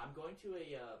 okay. No, I'm going to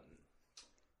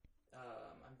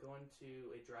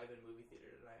a drive-in movie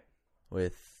theater tonight.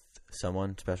 With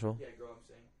someone special? Yeah, girl, I'm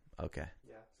saying. Okay.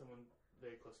 Yeah, someone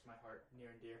very close to my heart, near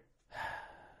and dear.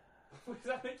 Does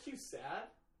that make you sad?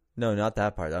 No, not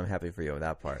that part. I'm happy for you with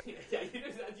that part. Yeah,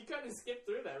 you kind of skipped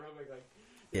through that real quick. Like,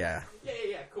 Yeah.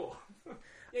 yeah, cool.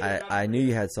 Yeah, I knew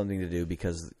you had something to do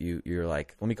because you're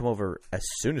like, let me come over as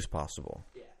soon as possible.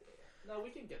 Yeah. No, we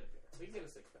can get a beer. We can get a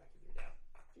six-pack if you're down.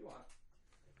 If you want.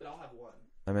 But I'll have one.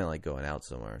 I meant like going out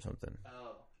somewhere or something.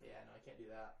 Oh, yeah, no, I can't do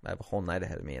that. I have a whole night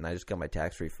ahead of me, and I just got my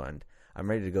tax refund. I'm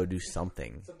ready to go do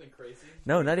something. Something crazy?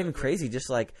 No, not even crazy. Just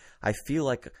like I feel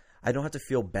like I don't have to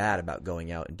feel bad about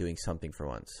going out and doing something for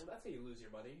once. Well, that's how you lose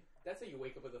your money. That's how you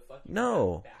wake up with a fucking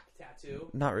No. back tattoo.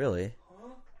 Not really.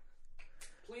 Huh?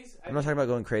 Please? I'm not talking about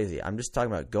going crazy. I'm just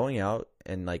talking about going out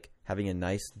and like having a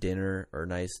nice dinner or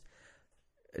nice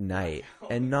night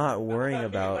and not worrying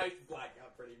Having about. a nice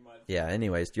blackout, pretty much. Yeah.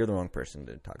 Anyways, you're the wrong person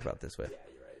to talk about this with. Yeah,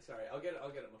 you're right. Sorry, I'll get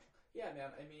emotional. Yeah, man.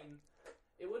 I mean,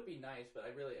 it would be nice, but I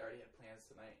really already had plans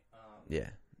tonight. Yeah.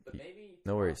 But maybe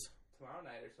No worries. tomorrow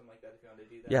night or something like that if you want to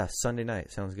do that. Yeah, Sunday night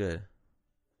sounds good.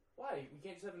 Why? We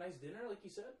can't just have a nice dinner like you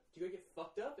said? Do you go get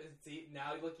fucked up? And see,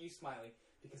 now look you smiling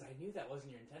because I knew that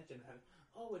wasn't your intention.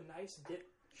 Oh, a nice dip.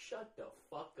 Shut the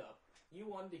fuck up. You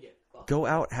wanted to get fucked. Go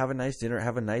out, have a nice dinner,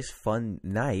 have a nice fun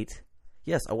night.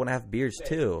 Yes, I want to have beers There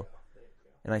you too. go. There you go.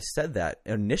 And I said that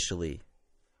initially.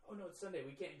 Oh no, it's Sunday.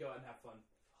 We can't go out and have fun.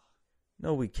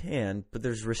 No, we can, but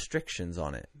there's restrictions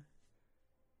on it.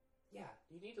 Yeah,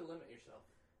 you need to limit yourself.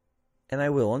 And I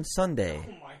will on Sunday.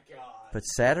 Oh my god. But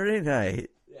Saturday night,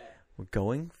 Yeah. we're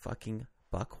going fucking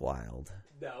buck wild.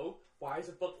 No. Why is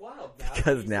it buck wild?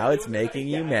 Because now it's making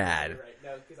you mad. Right.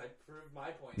 No, because I proved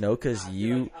my point. No, because Now I feel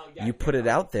you like, oh, yeah, you put you're it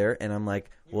right. out there, and I'm like,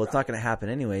 well, it's not right. going to happen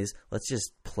anyways. Let's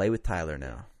just play with Tyler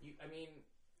now. I mean,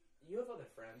 you have other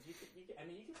friends. You can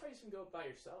probably just go by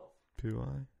yourself. Do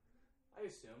I? I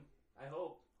assume. I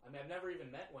hope. I mean, I've never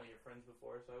even met one of your friends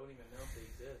before, so I wouldn't even know if they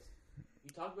exist. You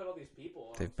talk about all these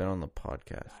people. They've been on the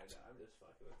podcast. I know, I'm just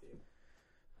fucking with you.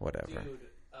 Whatever. Dude,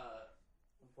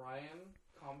 Ryan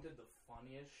commented the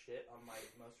funniest shit on my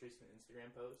most recent Instagram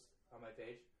post on my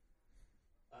page.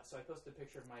 So I posted a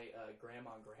picture of my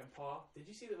grandma and grandpa. Did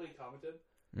you see that what he commented?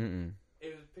 Mm-mm.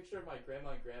 It was a picture of my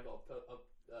grandma and grandpa. I'll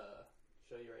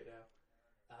show you right now.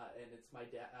 and it's my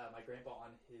grandpa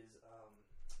on his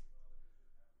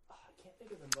I can't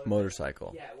think of the Motorcycle.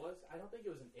 Yeah, it was. I don't think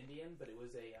it was an Indian, but it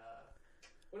was a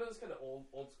one of those kind of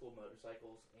old school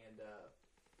motorcycles, and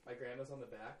my grandma's on the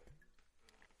back.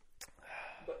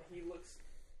 But he looks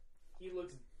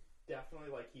definitely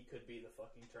like he could be the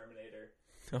fucking Terminator.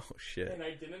 Oh shit! And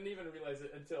I didn't even realize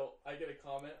it until I get a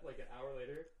comment like an hour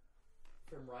later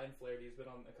from Ryan Flaherty. He's been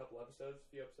on a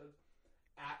few episodes.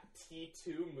 At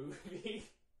T2 Movie,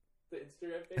 the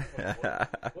Instagram page. I'm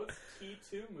like, what's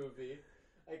T2 Movie?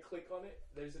 I click on it.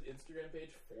 There's an Instagram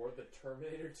page for the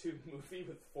Terminator 2 movie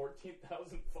with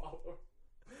 14,000 followers.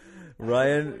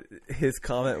 Ryan, his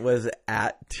comment was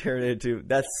at Terminator 2.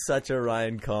 That's such a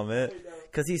Ryan comment.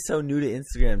 Because he's so new to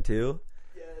Instagram, too.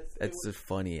 Yes. That's a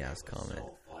funny-ass comment.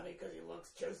 So funny because he looks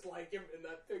just like him in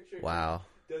that picture. Wow.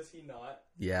 Does he not?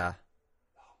 Yeah.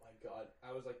 Oh, my God.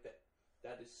 I was like,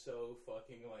 that is so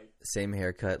fucking, like... Same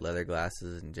haircut, leather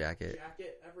glasses, and jacket.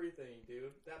 Everything,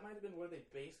 dude. That might have been where they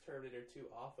based Terminator 2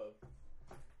 off of.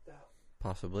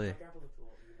 Possibly. My grandpa looked a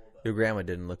little evil, though. Your grandma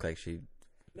didn't look like she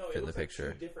No, fit it in the looks like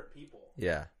picture. two different people.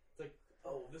 Yeah. It's like,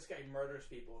 oh, this guy murders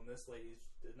people, and this lady's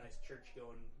a nice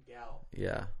church-going gal.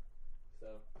 Yeah. So,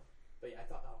 but yeah, I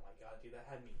thought, oh my god, dude, that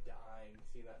had me dying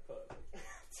seeing that photo.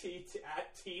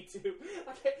 At T2.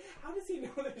 Okay, how does he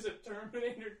know there's a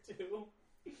Terminator 2?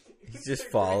 He's just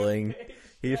following.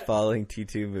 He's following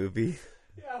T2 Movie.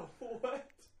 Yeah, what?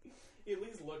 He at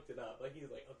least looked it up. Like he's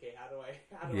like, okay, how do I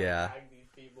tag these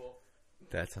people?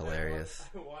 That's hilarious.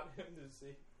 I want him to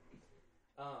see.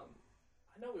 I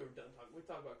know we were done talking. We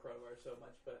talked about coronavirus so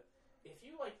much, but if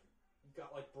you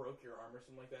broke your arm or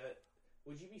something like that,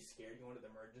 would you be scared going to the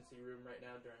emergency room right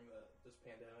now during this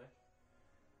pandemic?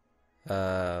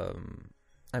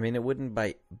 I mean, it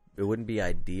wouldn't be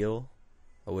ideal.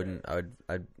 I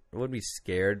wouldn't be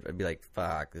scared. I'd be like,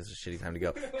 fuck, this is a shitty time to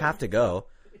go. Have to go.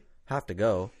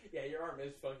 Yeah, your arm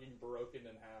is fucking broken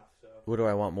in half, so. What do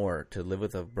I want more? To live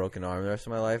with a broken arm the rest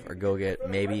of my life, or go get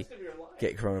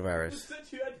get coronavirus? You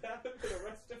said you had to have it for the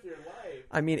rest of your life.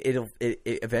 I mean, it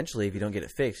eventually, if you don't get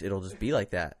it fixed, it'll just be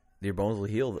like that. Your bones will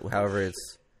heal. However,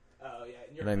 it's. Oh yeah,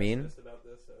 and You know what I mean? about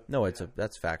this, so, No, yeah.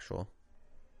 that's factual.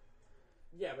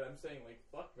 Yeah, but I'm saying like,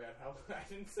 fuck, man. How I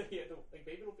didn't say you had to, like,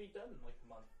 maybe it'll be done in like a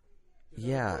month. Just have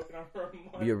Yeah. a broken arm for a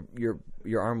month.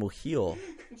 Your arm will heal.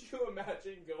 Could you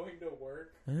imagine going to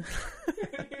work? You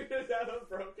just have a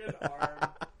broken arm.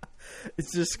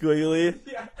 It's just squiggly.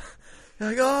 Yeah. You're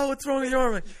like, oh, what's wrong with your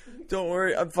arm? Like, don't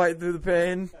worry, I'm fighting through the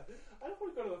pain. I don't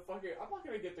want to go to the fucking. I'm not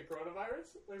gonna get the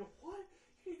coronavirus. Like what?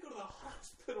 You need to go to the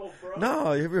hospital, bro.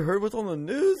 No, have you heard what's on the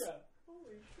news? Yeah.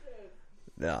 Holy shit.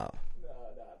 No. No.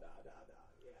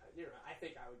 Yeah, you're right. I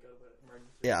think I would go to the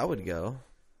emergency. Yeah, I would room. go.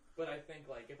 But I think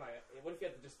like what if you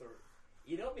had just the,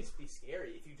 you know, it'd be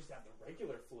scary if you just have the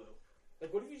regular flu.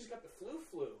 Like what if you just got the flu?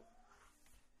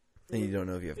 And you don't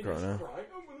know if you have And you're corona. just crying,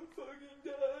 I'm gonna fucking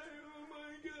die. Oh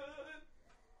my god.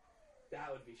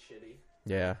 That would be shitty.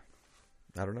 Yeah.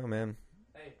 I don't know, man.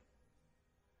 Hey.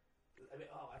 I mean,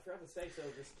 I forgot to say, so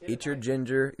this kid... Eat your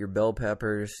ginger, your bell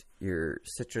peppers, your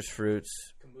citrus fruits.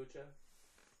 Kombucha?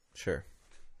 Sure.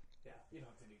 Yeah, you don't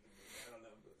have to do kombucha. I don't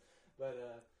know.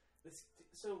 But,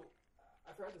 so,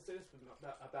 I forgot to say this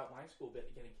about my school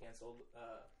bit getting canceled.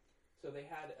 So they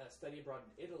had a study abroad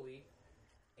in Italy,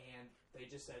 and they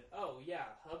just said, oh,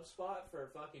 yeah, HubSpot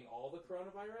for fucking all the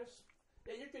coronavirus?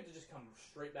 Yeah, you're good to just come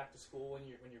straight back to school when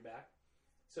you're back.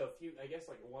 So I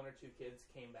guess like one or two kids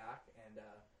came back, and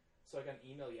so I got an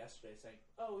email yesterday saying,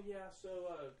 "Oh yeah, so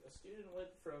a student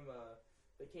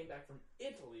they came back from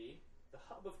Italy, the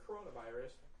hub of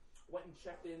coronavirus, went and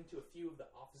checked into a few of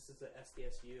the offices at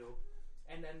SDSU,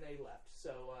 and then they left.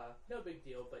 So no big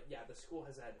deal, but yeah, the school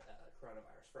has had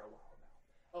coronavirus for a while now.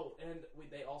 Oh, and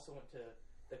they also went to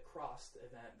the Crossed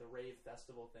event, the rave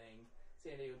festival thing,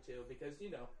 San Diego too, because they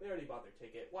already bought their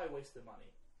ticket. Why waste the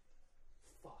money?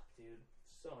 Fuck, dude."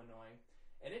 So annoying.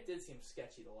 And it did seem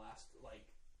sketchy the last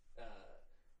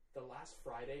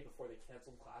Friday before they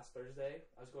canceled class Thursday.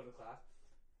 I was going to class,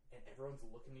 and everyone's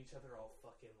looking at each other all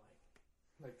fucking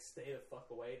like stay the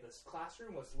fuck away. This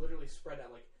classroom was literally spread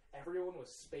out, like everyone was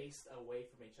spaced away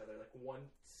from each other, like one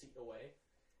seat away.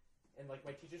 And like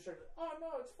my teacher started, "Oh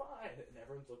no, it's fine," and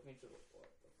everyone's looking at each other like,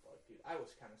 "What the fuck, dude?" I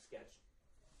was kind of sketched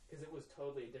because it was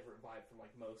totally a different vibe from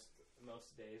like most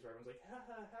days where everyone's like,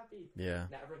 "Ha happy." Yeah.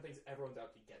 Now everyone thinks everyone's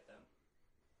out to get them.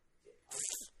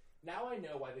 Now I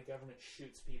know why the government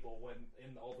shoots people when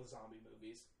in all the zombie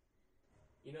movies.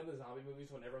 You know the zombie movies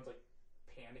when everyone's like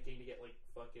panicking to get like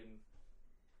fucking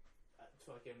I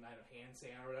don't know, hand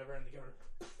sand or whatever, and the government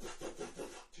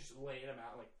just laying them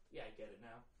out. Like, yeah, I get it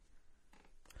now.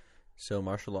 So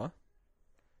martial law?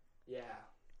 Yeah.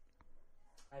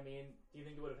 I mean, do you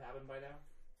think it would have happened by now?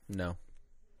 No.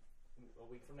 A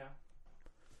week from now?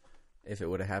 If it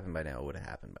would have happened by now, it would have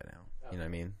happened by now. You know what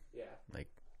I mean? Yeah. Like,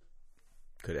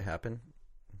 could it happen?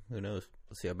 Who knows?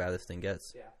 Let's see how bad this thing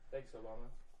gets. Yeah. Thanks, Obama.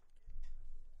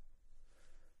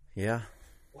 Yeah.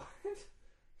 What?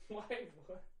 Why?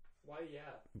 What? Why?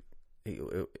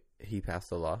 Yeah. He passed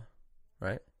the law,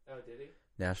 right? Oh, did he?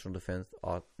 National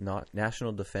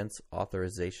Defense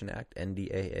Authorization Act,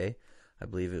 NDAA. I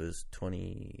believe it was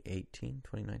 2018,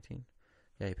 2019.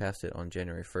 Yeah, he passed it on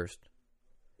January 1st.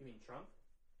 You mean Trump?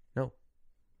 No,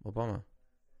 Obama.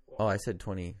 Well, Oh, I said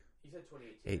 2018. You said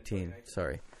 2018.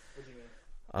 Sorry. What do you mean?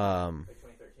 Like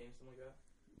 2013, something like that?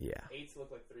 Yeah. 8s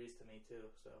look like 3s to me, too,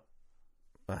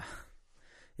 so.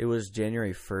 It was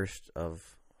January 1st of,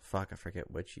 fuck, I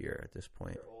forget which year at this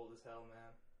point. You're old as hell, man.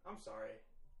 I'm sorry.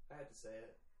 I had to say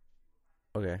it.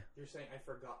 Okay. You're saying I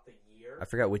forgot the year? I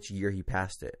forgot which year he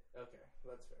passed it. Okay,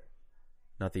 that's fair.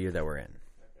 Not the year that we're in.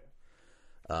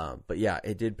 Okay. But yeah,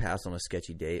 it did pass on a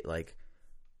sketchy date, like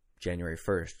January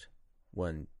 1st,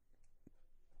 when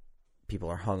people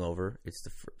are hungover. It's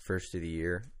the first of the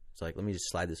year. It's like, let me just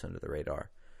slide this under the radar.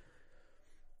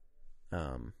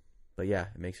 But yeah,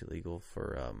 it makes it legal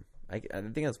for, I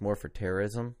think that's more for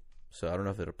terrorism. So I don't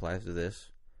know if it applies to this,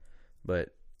 but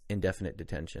indefinite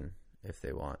detention if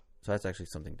they want. So that's actually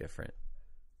something different.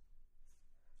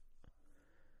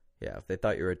 Yeah, if they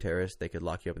thought you were a terrorist, they could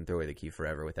lock you up and throw away the key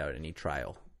forever without any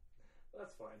trial.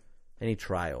 That's fine. Any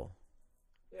trial.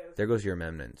 Yeah, that's There goes your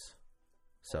amendments.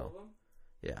 all of So, them?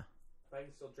 yeah. But I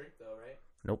can still drink, though, right?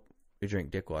 Nope. You drink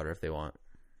dick water if they want.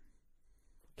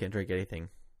 Can't drink anything.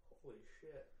 Holy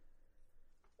shit.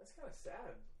 That's kind of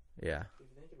sad, Yeah. if you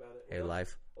think about it. Hey, Well,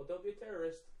 life. Well, don't be a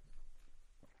terrorist.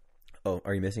 Oh,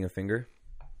 are you missing a finger?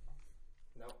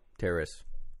 No. Terrorist.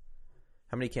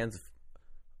 How many cans of...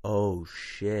 Oh,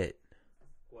 shit.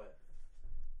 What?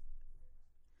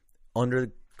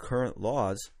 Under current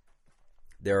laws,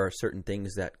 there are certain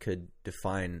things that could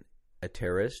define a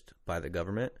terrorist by the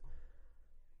government.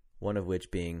 One of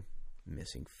which being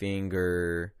missing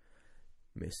finger,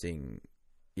 missing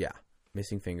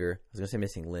finger. I was going to say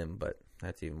missing limb, but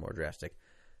that's even more drastic.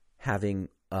 Having,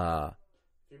 If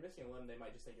you're missing a limb, they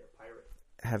might just think you're a pirate.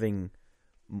 having,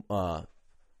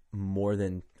 more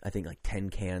than, I think, like 10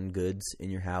 canned goods in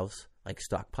your house, like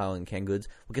stockpiling canned goods.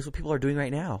 Well, guess what people are doing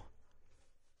right now?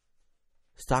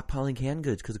 Stockpiling canned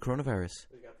goods because of coronavirus.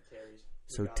 We got the carries.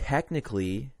 So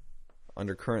technically,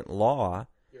 under current law,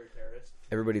 You're a terrorist.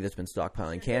 everybody that's been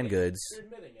stockpiling You're canned admitting- goods, You're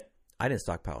admitting it. I didn't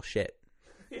stockpile shit.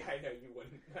 Yeah, I know you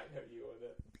wouldn't. I know you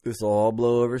wouldn't. This will all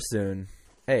blow over soon.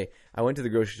 Hey, I went to the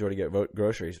grocery store to get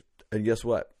groceries, and guess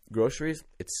what? Groceries,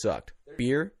 it sucked.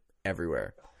 Beer,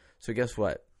 everywhere. So guess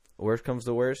what? Worst comes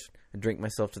to worst, I drink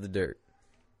myself to the dirt.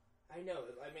 I know.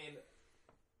 I mean,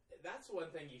 that's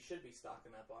one thing you should be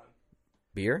stocking up on.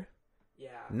 Beer?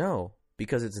 Yeah. No,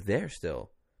 because it's there still.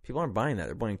 People aren't buying that.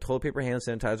 They're buying toilet paper, hand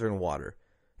sanitizer, and water,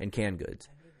 and canned goods.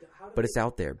 I mean, how do But they- it's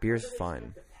out there. Beer's how do they fine.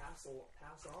 expect to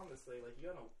pass on this thing? Like, you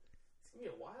gotta. It's gonna be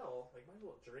a while. Like, might as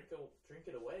well drink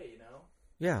it away. You know.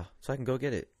 Yeah, so I can go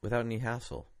get it without any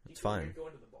hassle. Do you It's feel fine. weird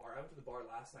going to the bar? I went to the bar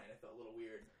last night. And I felt a little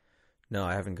weird. No,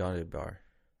 I haven't gone to a bar.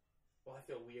 Well, I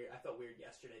feel weird. I felt weird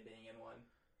yesterday being in one.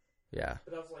 Yeah,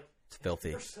 But I was like, it's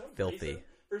filthy. Filthy.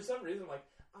 For some reason, I'm like,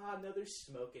 no, there's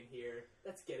smoke in here.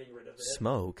 That's getting rid of it.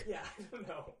 Smoke? Yeah, I don't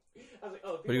know. I was like,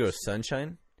 oh. What do you go to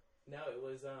Sunshine? No, it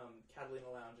was Catalina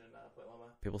Lounge in Point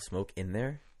Loma. People smoke in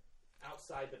there?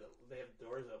 Outside, but they have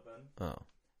doors open. Oh,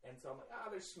 And so I'm like,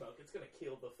 there's smoke. It's going to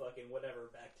kill the fucking whatever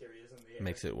bacteria is in the air.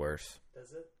 makes it worse.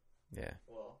 Does it? Yeah.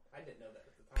 Well, I didn't know that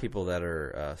at the time. People that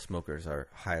are smokers are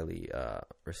highly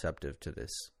receptive to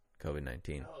this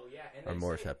COVID-19. Oh, yeah. And Are they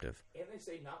more say- receptive. And they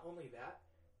say not only that,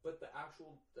 but the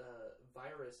actual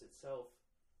virus itself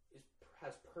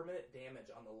has permanent damage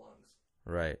on the lungs.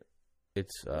 Right.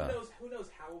 It's Who knows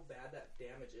how bad that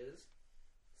damage is?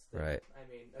 Still, Right. I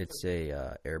mean, that's it's like-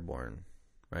 a airborne,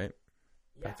 right?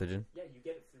 yeah, pathogen? Yeah, you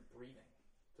get it through breathing.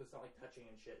 So it's not like touching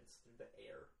and shit. It's through the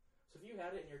air. So if you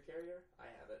had it in your carrier, I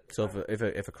have it. So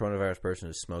if a coronavirus person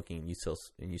is smoking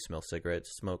and you smell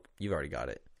cigarettes smoke, you've already got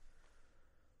it.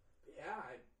 Yeah,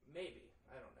 maybe.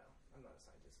 I don't know. I'm not a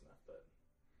scientist enough, but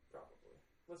probably.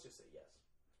 Let's just say yes.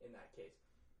 In that case,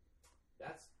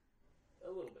 that's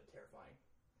a little bit terrifying.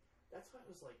 That's why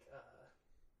it was like,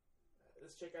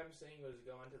 this chick I'm seeing was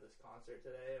going to this concert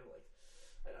today. I'm like,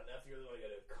 I don't know if you really want to go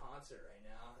to a concert right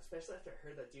now, especially after I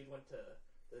heard that dude went to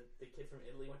the kid from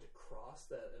Italy went to Cross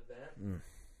that event,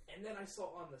 and then I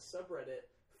saw on the subreddit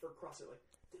for CrossFit like,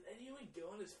 did anyone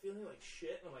go and is feeling like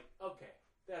shit? And I'm like, okay,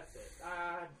 that's it.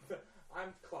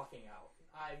 I'm clocking out.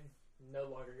 I'm No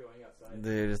longer going outside.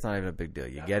 Dude, it's not even a big deal.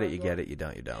 You That's get what it, I'm you going- get it, you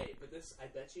don't, you don't. Hey, but this, I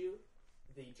bet you,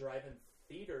 the drive-in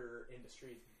theater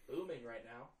industry is booming right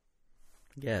now.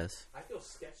 Yes. I feel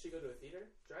sketched to go to a theater.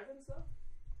 Drive-ins, though?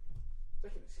 It's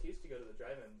like an excuse to go to the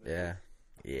drive-in. Yeah.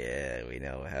 Yeah, we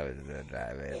know how it's the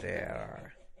drive-in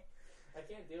there. I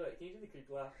can't do it. Can you do the creep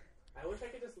laugh? I wish I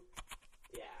could just...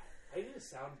 Yeah. I need a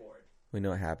soundboard. We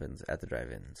know what happens at the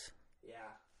drive-ins.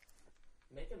 Yeah.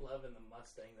 Making love in the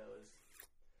Mustang, though, is...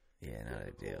 Yeah, not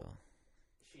ideal.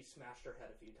 She smashed her head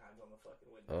a few times on the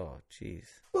fucking window. Oh, jeez.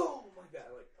 Boom! Like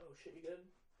that. Like, oh, shit, you good?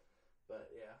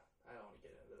 But, yeah. I don't want to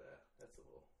get into that. That's a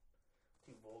little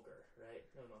too vulgar, right?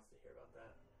 No one wants to hear about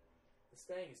that. The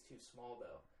Stang is too small,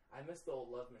 though. I miss the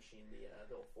old Love Machine, the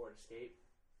old Ford Escape.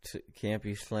 Can't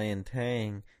be slaying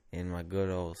Tang in my good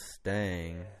old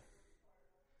Stang.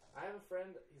 Yeah. I have a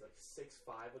friend, he's like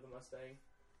 6'5" with a Mustang.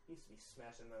 He used to be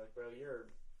smashing them. Like, bro,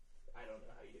 you're... I don't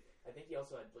know how you do. I think he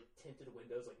also had like tinted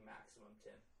windows, like maximum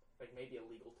tint. Like maybe a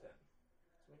legal tint.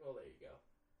 So I'm like, well, there you go.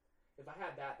 If I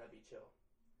had that, that'd be chill.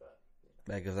 But...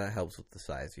 Because that helps with the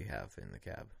size you have in the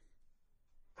cab.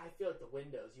 I feel like the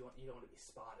windows, you don't want to be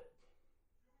spotted.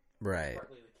 Right.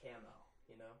 Partly the camo,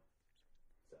 you know?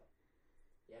 So,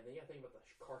 yeah, then you gotta think about the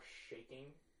car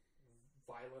shaking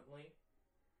violently.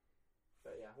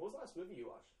 But yeah, what was the last movie you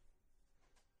watched?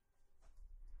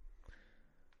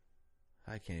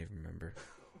 I can't even remember.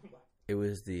 It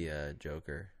was the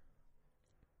Joker.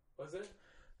 Was it?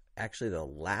 Actually, the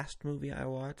last movie I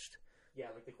watched, Yeah,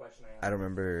 like the question I asked. I don't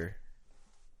remember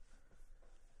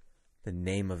the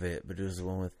name of it, but it was the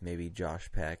one with maybe Josh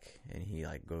Peck, and he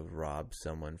like goes rob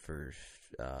someone for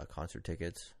concert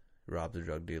tickets. Robs a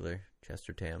drug dealer,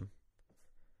 Chester Tam.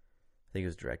 I think it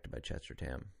was directed by Chester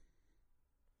Tam.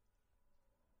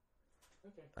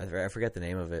 Okay. I forget the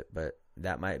name of it, but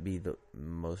that might be the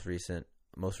most recent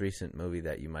movie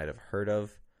that you might have heard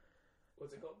of.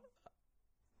 What's it called?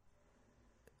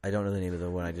 I don't know the name of the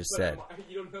one I just But said.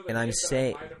 you don't know the And name, I'm but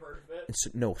saying- I might have heard of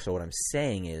it. No, so what I'm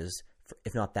saying is,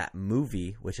 if not that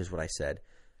movie, which is what I said,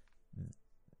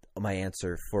 my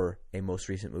answer for a most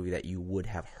recent movie that you would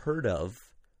have heard of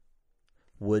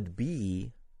would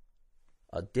be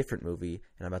a different movie,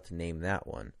 and I'm about to name that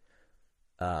one.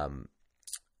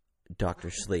 Doctor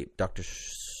Sleep. Doctor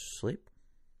Sleep?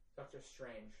 Doctor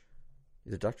Strange.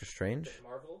 Is it Doctor Strange? Is it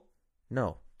Marvel?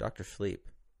 No, Doctor Sleep.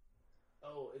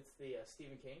 Oh, it's the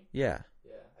Stephen King? Yeah.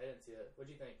 Yeah, I didn't see it. What'd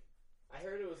you think? I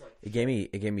heard it was like... It gave me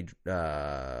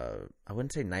I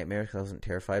wouldn't say nightmares because I wasn't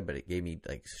terrified, but it gave me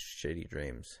like shitty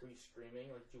dreams. Were you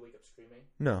screaming? Like, did you wake up screaming?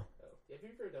 No. Oh. Have you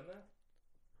ever done that?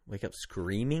 Wake up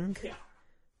screaming? Yeah.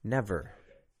 Never.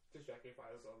 Okay. Just checking if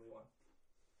I was the only one.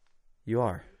 You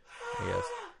are, I guess.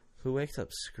 Who wakes up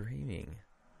screaming?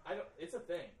 I don't... It's a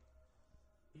thing.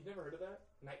 You've never heard of that?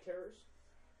 Night terrors?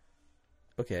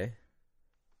 Okay.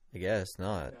 I guess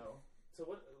not. No. So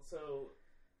what... So...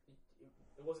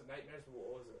 It wasn't nightmares, but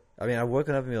what was it? I mean, I've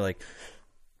woken up and be like...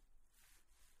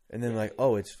 And then like,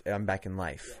 oh, I'm back in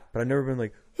life. Yeah. But I've never been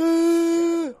like...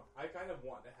 No. I kind of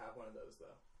want to have one of those, though.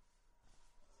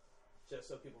 Just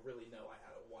so people really know I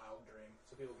had a wild dream.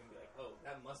 So people can be like, oh,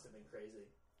 that must have been crazy.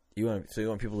 You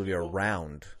want people to be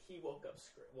around. He woke up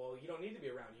well, you don't need to be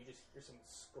around. You just hear some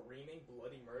screaming,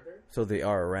 bloody murder. So they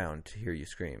are around to hear you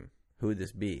scream. Who would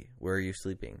this be? Where are you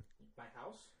sleeping? My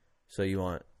house? So you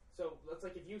want So that's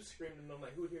like if you screamed in the middle of the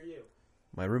night, who would hear you?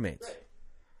 my roommates. Right.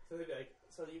 So they'd be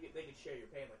like, they could share your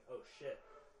pain, like, oh shit.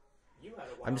 You had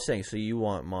a wild I'm just saying, so you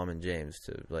want Mom and James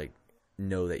to like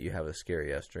know that you have a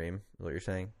scary ass dream, is what you're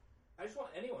saying? I just want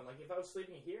anyone, like if I was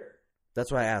sleeping here.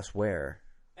 That's why I asked where.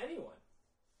 Anyone.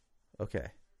 Okay.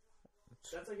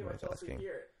 That's like if what I was fell asleep asking.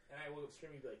 here and I woke up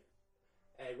screaming, you'd be like,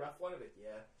 hey, rough one of it,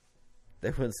 yeah. They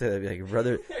wouldn't say that. They'd be like, your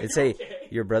brother. They'd You say, okay?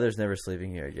 your brother's never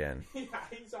sleeping here again. Yeah,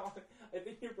 he's on. I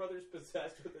think your brother's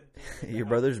possessed with a demon. Your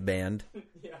brother's banned.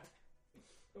 Yeah.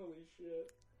 Holy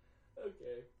shit.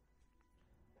 Okay.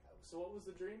 So what was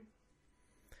the dream?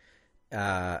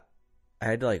 I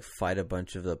had to like fight a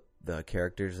bunch of the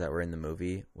characters that were in the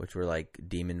movie, which were like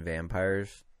demon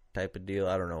vampires type of deal.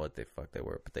 I don't know what the fuck they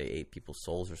were, but they ate people's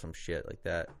souls or some shit like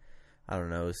that. I don't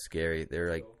know. It was scary. They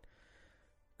were like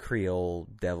Creole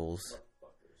devils,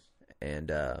 Fuckers.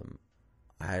 and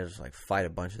I had to just like fight a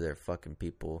bunch of their fucking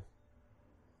people,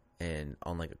 and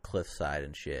on like a cliffside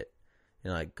and shit,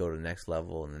 and like go to the next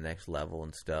level and the next level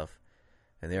and stuff.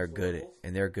 And they're good. Levels?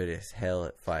 And they're good as hell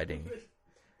at fighting.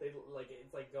 They like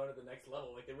it's like going to the next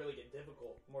level. Like they really get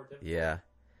more difficult. Yeah.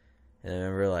 And I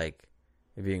remember like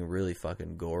it being really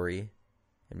fucking gory,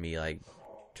 and me like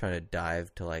trying to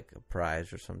dive to like a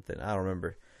prize or something. I don't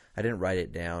remember. I didn't write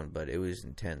it down, but it was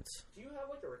intense. Do you have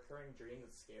like a recurring dream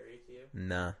that's scary to you?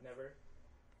 Nah. Never.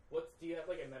 Do you have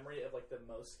like a memory of like the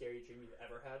most scary dream you've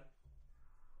ever had?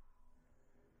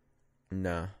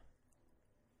 No.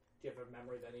 Do you have a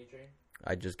memory of any dream?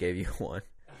 I just gave you one.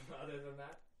 Other than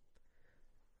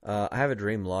that? I have a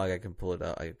dream log. I can pull it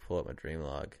up. I can pull up my dream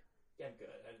log. Yeah, I'm good.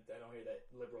 I don't hear that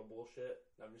liberal bullshit.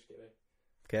 No, I'm just kidding.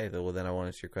 Okay, well then I want to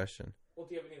answer your question. Well,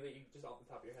 do you have any that you just off the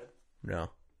top of your head? No.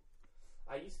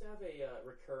 I used to have a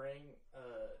recurring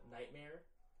nightmare.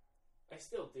 I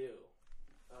still do.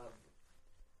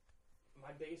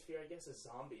 My biggest fear, I guess, is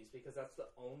zombies because that's the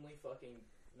only fucking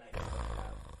nightmare I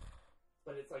have.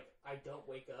 But it's like I don't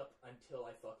wake up until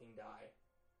I fucking die.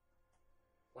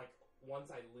 Like once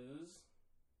I lose,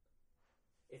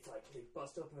 it's like they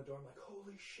bust open the door. I'm like,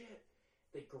 holy shit!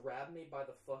 They grab me by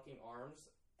the fucking arms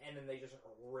and then they just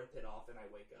rip it off, and I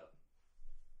wake up.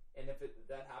 And if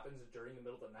that happens during the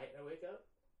middle of the night and I wake up,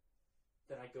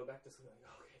 then I go back to sleep.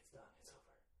 Like, okay, it's done. It's over.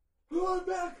 Oh, I'm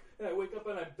back! And I wake up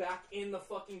and I'm back in the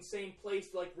fucking same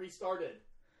place, like restarted.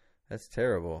 That's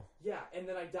terrible. Yeah, and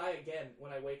then I die again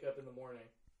when I wake up in the morning.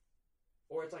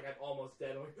 Or it's like I'm almost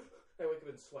dead. And I wake up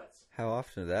in sweats. How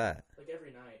often is that? Like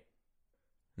every night.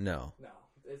 No. No,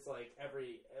 it's like at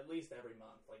least every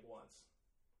month, like once.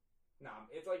 No,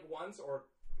 it's like once or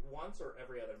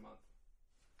every other month.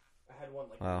 I had one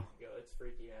like a week ago. It's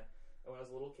freaky, man. And when I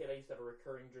was a little kid, I used to have a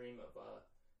recurring dream of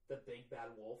the big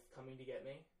bad wolf coming to get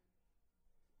me.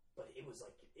 But it was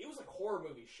like horror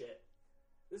movie shit.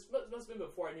 This must have been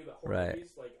before I knew about horror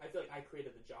movies. Like I feel like I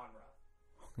created the genre.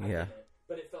 Yeah.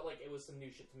 But it felt like it was some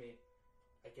new shit to me.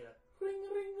 I get a ring,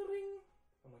 ring, ring.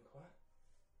 I'm like, what?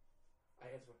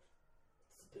 I answer,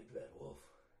 it's the big bad wolf.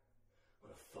 I'm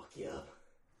gonna fuck you up.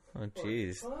 Oh,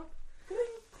 jeez. Huh?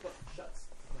 Ring. But shuts.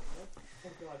 I'm like, what?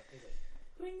 Oh god. He's like,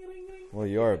 ring, ring, ring. Well,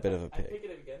 you are a bit of a I pig. pick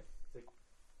it up again. It's like,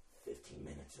 15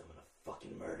 minutes. I'm gonna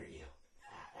fucking murder you.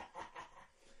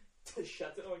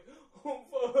 Shuts it. I'm like, oh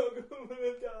fuck, I'm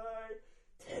gonna die.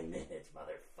 10 minutes,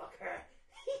 motherfucker.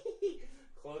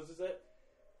 Closes it.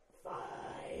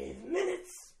 5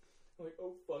 minutes. I'm like,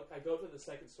 oh fuck. I go to the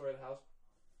second story of the house.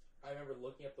 I remember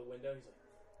looking up the window. He's like,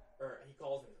 or he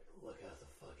calls me. He's like, look out the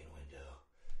fucking window.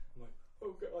 I'm like,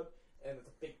 oh god. And it's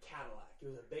a big Cadillac. It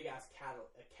was a big ass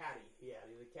a caddy. Yeah,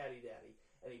 he was a caddy daddy.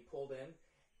 And he pulled in.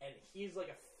 And he's like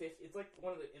it's like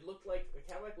it looked like, the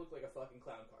Cadillac looked like a fucking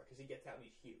clown car. Because he gets out and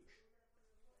he's huge.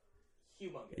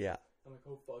 Humongous. Yeah. I'm like,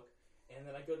 oh fuck. And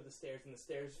then I go to the stairs, and the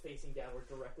stairs facing downward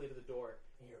directly to the door.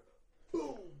 And you hear,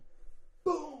 boom,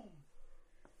 boom.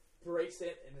 Breaks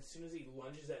it, and as soon as he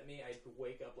lunges at me, I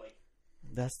wake up like,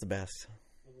 That's the best.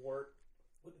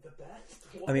 the best?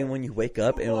 I mean, when you wake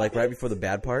up and like right before the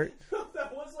bad part,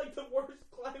 That was like the worst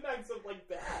climax of like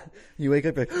bad. you wake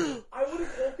up like, I would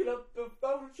have woken up,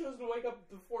 I would have chosen to wake up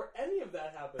before any of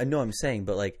that happened. I know I'm saying,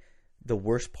 but like the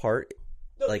worst part,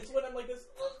 No, like- it's when I'm like this,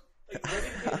 like ready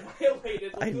to get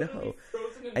annihilated. Like, I know. literally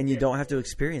frozen in and you air. don't have to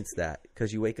experience that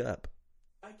because you wake up.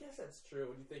 I guess that's true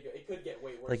when you think it could get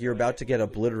way worse. Like you're than about to get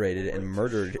completely obliterated and ripped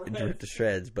murdered to and shreds. ripped to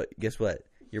shreds, but guess what?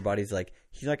 Your body's like,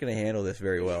 he's not going to handle this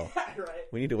very well. Yeah, right.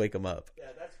 We need to wake him up. Yeah,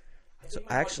 that's. So think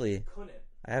my body actually- couldn't.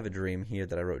 I have a dream here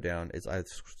that I wrote down. I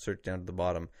searched down to the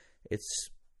bottom. It's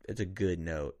a good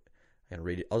note. And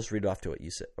read it. I'll just read it off to what you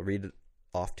said. I'll read it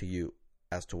off to you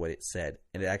as to what it said,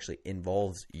 and it actually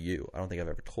involves you. I don't think I've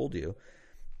ever told you,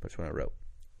 but it's what I wrote.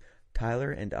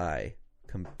 Tyler and I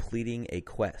completing a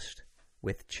quest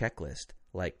with checklist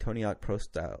like Tony Hawk Pro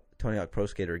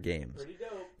Skater games, Pretty dope.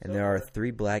 and So there are far.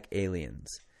 3 black aliens,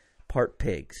 part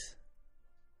pigs.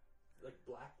 Like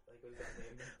black. Like what is that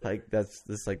name? Like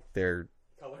that's like their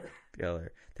color.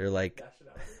 color. They're like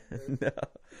Nationality.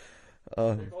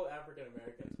 no. They're called African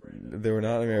Americans, Brandon. They were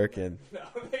not American. No,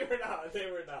 they were not. They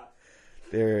were not.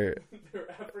 They're They're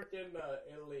African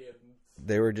aliens.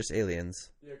 they were just aliens.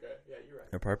 You're okay. Yeah, you're right.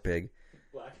 They're part pig,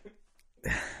 Black.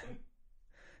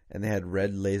 and they had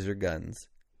red laser guns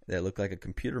that look like a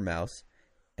computer mouse,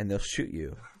 and they'll shoot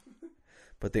you.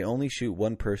 But they only shoot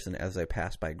one person as they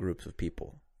pass by groups of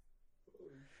people.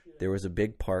 There was a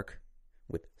big park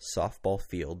with softball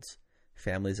fields,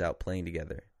 families out playing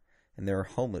together, and there were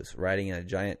homeless riding in a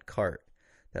giant cart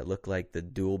that looked like the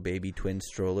dual baby twin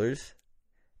strollers.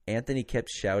 Anthony kept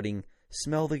shouting,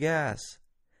 "Smell the gas!"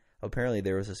 Apparently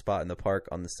there was a spot in the park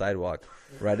on the sidewalk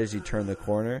right as you turn the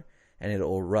corner, and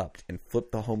it'll erupt and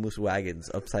flip the homeless wagons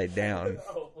upside down.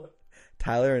 Oh,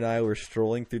 Tyler and I were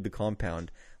strolling through the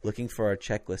compound looking for our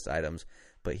checklist items,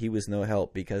 but he was no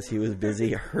help because he was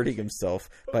busy hurting himself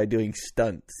by doing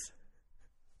stunts,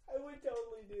 I would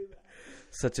totally do that.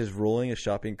 such as rolling a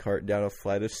shopping cart down a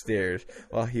flight of stairs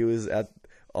while he was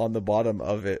on the bottom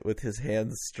of it with his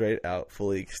hands straight out,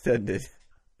 fully extended.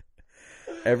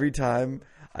 Every time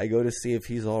I go to see if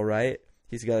he's all right,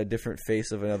 He's got a different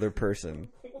face of another person.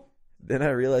 Then I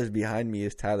realized behind me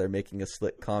is Tyler making a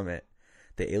slick comment.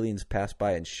 The aliens passed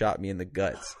by and shot me in the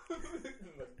guts. In the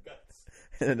guts.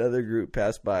 And another group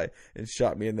passed by and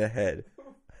shot me in the head.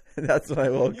 And that's when I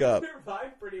woke You up.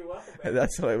 survived pretty well, man. And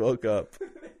that's when I woke up.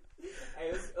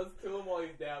 Hey, let's kill him while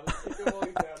he's down. Let's kick him while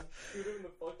he's down. Shoot him in the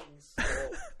fucking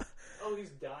skull. Oh, he's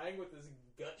dying with his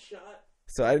gut shot?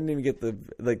 So I didn't even get the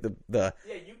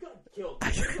Yeah, you got killed.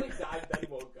 You really died, then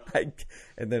woke up.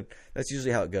 and then that's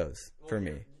usually how it goes for Well,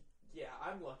 me. Yeah,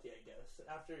 I'm lucky, I guess.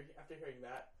 After hearing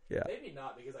that. Yeah. Maybe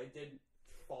not, because I did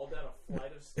fall down a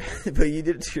flight of stairs. But you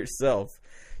did it to yourself.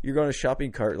 You're going to a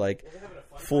shopping cart like Was I having a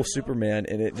fun full time, though? Superman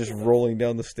and it just rolling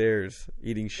down the stairs,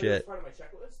 eating But it was shit. part of my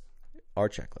checklist, Our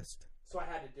checklist. so I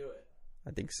had to do it.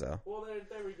 I think so. Well,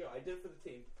 there we go. I did it for the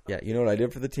team. Yeah, you know what I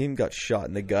did for the team? Got shot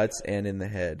in the guts and in the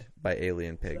head by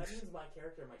alien So that pigs. means my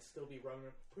character might still be running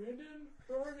around. Brandon,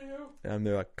 where are you? And I'm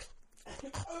there like,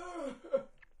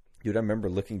 dude, I remember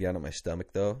looking down at my stomach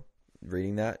though,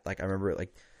 reading that. Like I remember it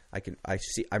like I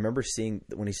remember seeing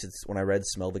when he said, when I read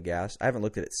smell the gas. I haven't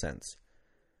looked at it since.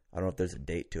 I don't know if there's a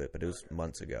date to it, but it was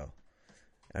months ago.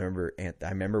 I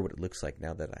remember what it looks like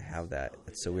now that I have that.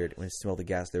 It's so weird. When I smelled the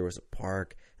gas, there was a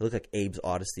park. It looked like Abe's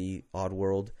Odyssey,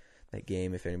 Oddworld, that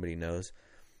game, if anybody knows.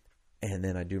 And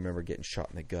then I do remember getting shot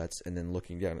in the guts and then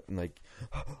looking down and like,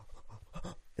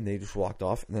 and they just walked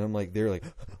off. And then I'm like, they're like,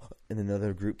 and then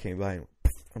another group came by and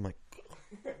I'm like,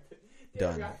 Damn,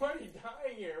 done. I'm already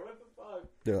dying here. What the fuck?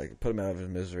 They're like, put him out of his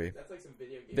misery. That's like some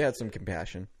video game. They had some shit.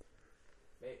 compassion.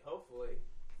 Mate, hopefully.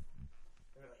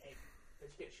 They're like, hey, did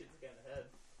you get shit in the head?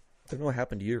 I don't know what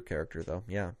happened to your character though.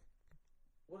 Yeah,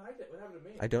 What happened to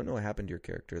me? I don't know what happened to your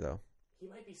character though. He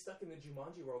might be stuck in the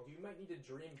Jumanji world. You might need to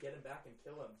dream, get him back, and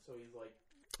kill him. So he's like,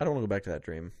 I don't want to go back to that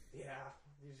dream. yeah,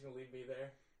 you're just gonna leave me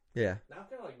there. Yeah, Now I'm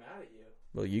kind of like mad at you.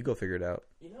 well, you go figure it out.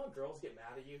 You know how girls get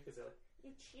mad at you because they're like,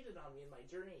 you cheated on me in my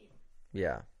dream.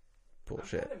 Yeah, I'm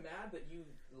bullshit. kind of mad that you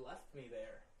left me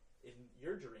there in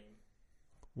your dream.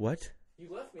 What?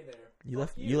 You left me there. You Fuck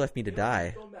left- you left me to know what? die.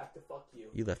 I'm going back to fuck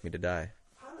you. You left me to die.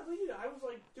 How did I leave you? I was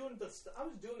like doing I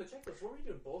was doing the checklist. What were you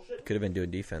doing? Bullshit. Could have been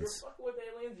doing You're defense. fucking with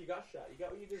aliens. You got shot. You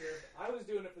got what you deserved. I was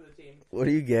doing it for the team. What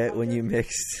do you get when you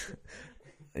mixed?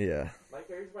 Yeah. My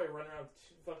character's probably running around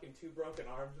with two broken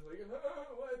arms and like,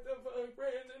 oh, what the fuck,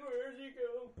 Brandon? Where'd you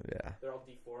go? Yeah. They're all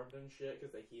deformed and shit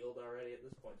because they healed already at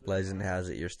this point. Legend has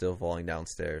it you're still falling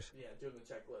downstairs. Yeah, doing the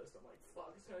checklist. I'm like,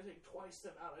 fuck, it's gonna take twice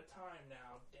the amount of time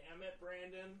now. Damn it,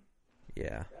 Brandon.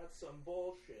 Yeah. That's some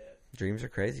bullshit. Dreams are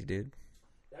crazy, dude.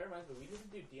 That reminds me, we need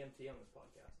to do DMT on this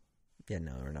podcast. Yeah,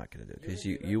 no, we're not gonna do it You because won't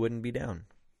you do that? you wouldn't be down.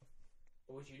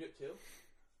 But would you do it too?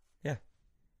 Yeah.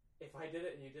 If I did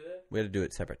it and you did it? We had to do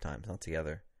it separate times, not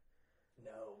together.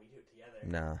 No, we do it together.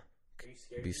 Nah, Are you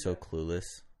scared? we'd be to do so that? clueless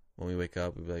when we wake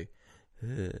up. We'd be like,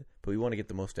 ugh. But we want to get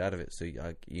the most out of it, so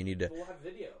you need to. We'll have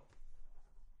video.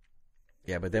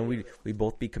 Yeah, but then we'd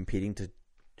both be competing to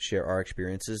share our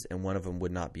experiences, and one of them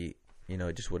would not be. You know,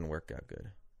 it just wouldn't work out good.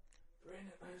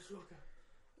 Brandon, I just woke up.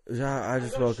 I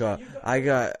just got woke shot. up. You got- I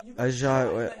got you got a shot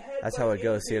in shot. the head That's by how it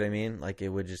goes. See what I alien. mean? Like it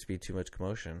would just be too much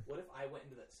commotion. What if I went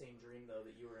into that same dream though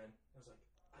that you were in? I was like,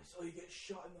 I saw you get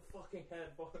shot in the fucking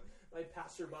head by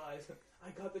passerbys.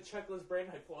 I got the checklist,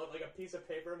 Brandon. I pull out like a piece of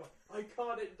paper. I'm like, I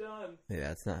got it done. Yeah,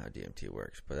 that's not how DMT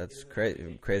works, but that's Isn't it crazy.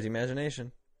 crazy? Crazy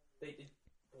imagination. They did.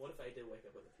 What if I did wake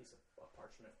up with a piece of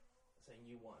parchment saying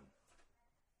you won?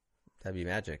 That'd be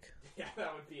magic. Yeah,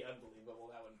 that would be unbelievable.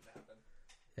 That wouldn't happen.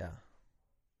 Yeah.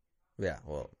 Yeah.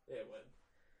 Well, It would.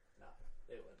 No,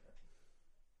 it wouldn't.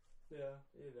 Yeah,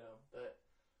 you know. But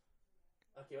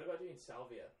okay, what about doing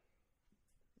salvia?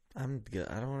 I'm good.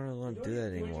 I don't really want to do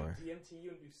that anymore. You want to do DMT? You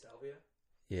want to do salvia?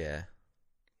 Yeah.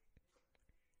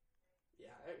 Yeah,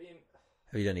 I mean,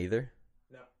 Have you done either?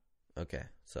 no. Okay.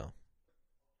 So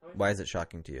How many why times? is it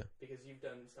shocking to you? Because you've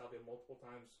done salvia multiple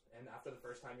times, and after the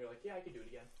first time, you're like, yeah, I could do it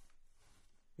again.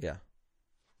 Yeah.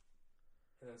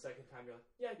 And then the second time, you're like,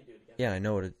 yeah, I could do it again. Yeah, I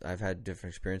know I've had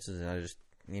different experiences, and I just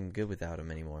ain't good without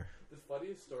them anymore. The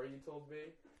funniest story you told me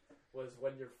was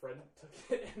when your friend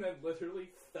took it and then literally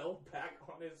fell back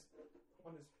on his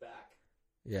back.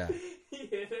 Yeah. He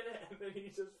hit it and then he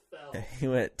just fell. He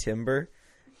went timber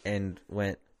and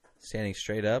went standing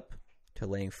straight up to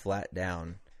laying flat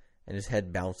down, and his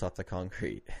head bounced off the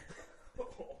concrete.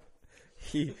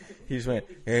 He just went,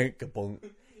 "Eh, kaboom."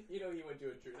 You know he went to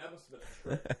a trip. That must have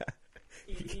been a trip.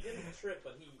 He didn't trip,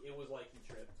 but it was like he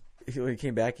tripped. When he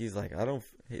came back, he's like,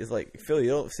 he's like, Phil, you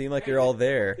don't seem like you're all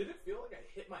there. Did it feel like I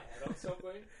hit my head on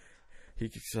something?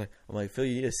 He's like, I'm like, Phil,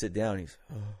 you need to sit down. He's,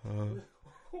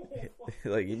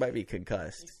 like, he might be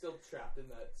concussed. He's still trapped in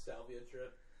that salvia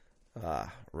trip.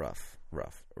 Rough.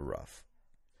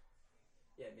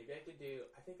 Yeah, maybe I could do.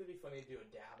 I think it'd be funny to do a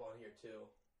dab on here too.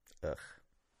 Ugh.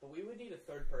 But we would need a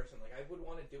third person. Like I would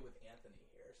want to do it with Anthony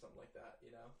here or something like that.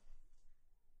 You know.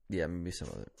 Yeah, maybe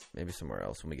somewhere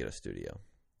else when we get a studio.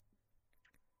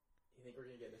 You think we're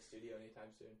gonna get a studio anytime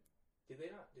soon? Did they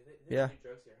not? Did they Yeah. do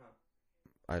drugs here, huh?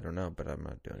 I don't know, but I'm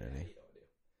not doing Yeah, any. you don't do.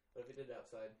 What if we did it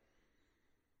outside?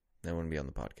 That wouldn't be on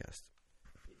the podcast.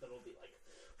 That'll be like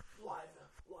live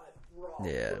raw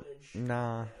Yeah. footage.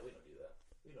 Nah. Yeah, we don't do that.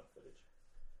 We don't have footage.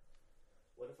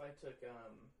 What if I took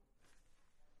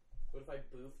What if I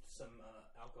boofed some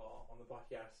alcohol on the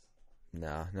podcast?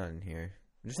 Nah, not in here.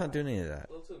 I'm just not doing any of that.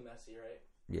 A little too messy, right?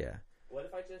 Yeah. What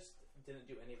if I just didn't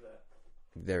do any of that?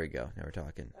 There we go. Now we're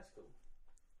talking. That's cool.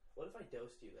 What if I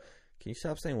dosed you though? Can you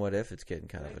stop saying what if? It's getting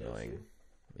kind Can of I dose annoying. you?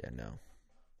 Yeah, no.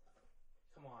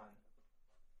 Come on.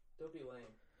 Don't be lame.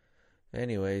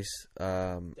 Anyways,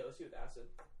 Dose you with acid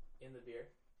in the beer.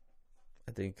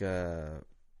 I think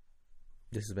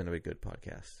this has been a good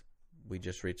podcast. We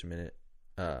just reached a minute.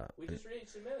 We just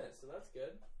reached a minute, so that's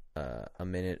good. A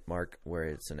minute mark where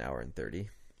it's an hour and 30.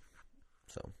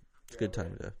 So it's a good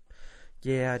time to.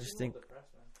 Yeah, I just think.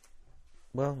 Depressed, man.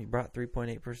 Well, you brought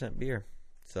 3.8% beer.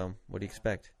 So what do you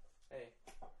expect? Hey,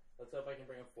 let's hope I can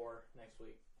bring a 4 next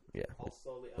week. Yeah, I'll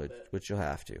slowly up it. which you'll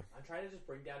have to. I'm trying to just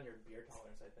bring down your beer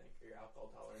tolerance, I think, or your alcohol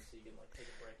tolerance, so you can like take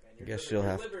a break, man. Your Guess liver, you'll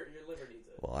your have- liver, your liver needs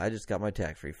it. Well, I just got my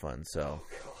tax refund, so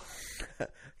God.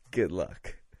 good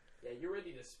luck. Yeah, you're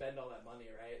ready to spend all that money,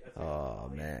 right? That's Oh,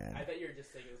 like, man. I bet you're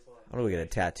just thinking this whole. I'm gonna go get a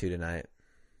tattoo tonight.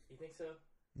 You think so?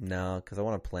 No, because I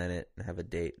want to plan it and have a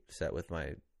date set with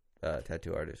my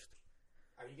tattoo artist.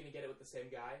 Are you gonna get it with the same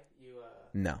guy? You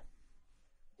No,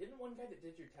 didn't one guy that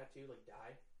did your tattoo like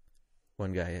die?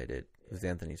 one guy I did. It was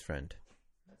Anthony's friend.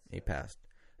 That's He passed,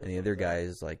 and the other guy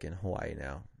is like in Hawaii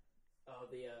now Oh,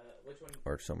 the which one?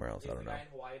 or somewhere else. Is I the don't know. guy in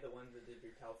Hawaii the one that did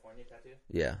your California tattoo?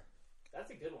 Yeah. That's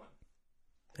a good one.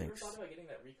 Have Thanks. you ever thought about getting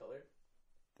that recolored?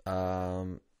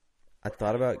 I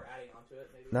thought about Or adding onto it,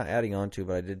 maybe. not adding on to,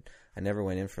 but I did. I never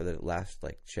went in for the last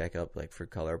like checkup, like for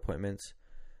color appointments,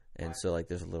 and Why? so like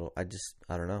there's a little. I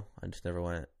don't know. I just never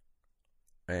went,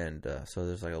 and so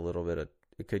there's like a little bit of.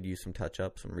 It could use some touch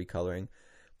up, some recoloring,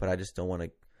 but I just don't want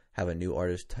to have a new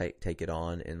artist take it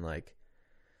on and like.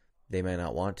 They may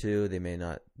not want to. They may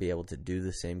not be able to do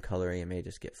the same coloring. It may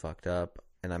just get fucked up,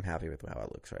 and I'm happy with how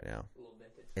it looks right now. A little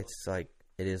vintage. It's like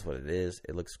it is what it is.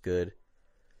 It looks good.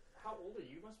 How old are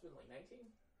you? You must have been like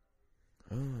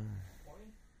 19, Ooh.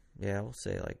 20? Yeah, we'll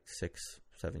say like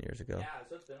 6-7 years ago. Yeah,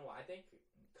 so it's been a while. I think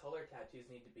color tattoos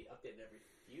need to be updated every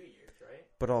few years, right?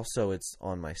 But also, it's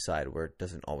on my side where it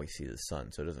doesn't always see the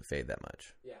sun, so it doesn't fade that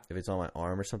much. Yeah. If it's on my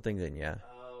arm or something, then yeah.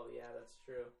 Oh, yeah, that's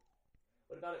true.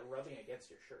 What about it rubbing against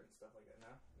your shirt and stuff like that?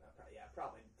 No?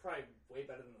 Probably way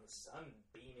better than the sun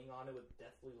beaming on it with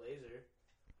deathly laser.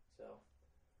 So,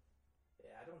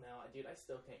 yeah, I don't know. Dude, I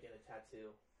still can't get a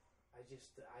tattoo. I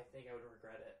think I would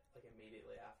regret it, like,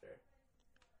 immediately after.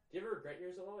 Do you ever regret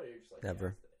yours at all, or you're just like,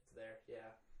 Never. Yeah, it's there,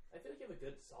 yeah. I feel like you have a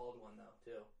good, solid one, though,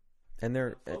 too. And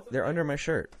they're Both of they're them? under my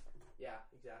shirt. Yeah,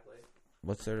 exactly.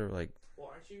 What's their like? Well,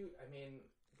 aren't you, I mean,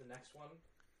 the next one?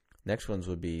 Next ones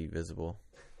would be visible.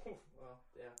 Well,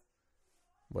 yeah.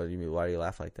 What do you mean? Why do you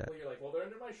laugh like that? Well, you're like, well, they're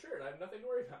under my shirt. I have nothing to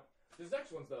worry about. These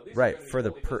next ones, though. These are Right. gonna be For the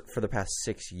fully visible. for the past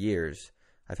 6 years,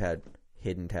 I've had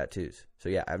hidden tattoos. So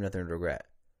yeah, I have nothing to regret.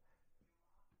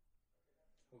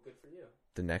 Well, good for you.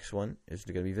 The next one is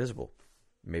going to be visible.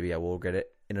 Maybe I will regret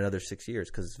it in another 6 years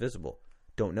because it's visible.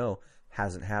 Don't know.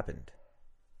 Hasn't happened.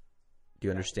 Do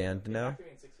you understand Yeah, now? after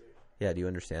in 6 years. Yeah. Do you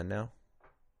understand now?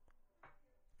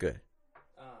 Good.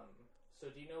 So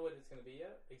do you know what it's going to be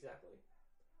yet? Exactly.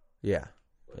 Yeah.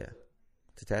 What Yeah. is it?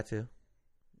 It's a tattoo.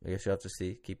 I guess you'll have to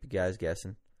see. Keep you guys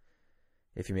guessing.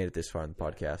 If you made it this far in the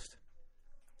podcast.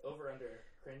 Over, under,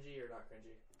 cringy or not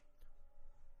cringy?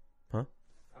 Huh?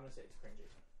 I'm going to say it's cringy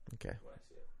Okay. when I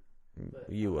see it. But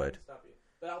You I'm not would. gonna Stop you.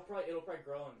 But it'll probably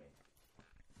grow on me.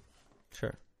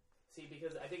 Sure. See,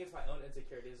 because I think it's my own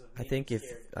insecurities of me I think being if-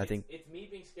 scared. I think- it's me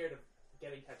being scared of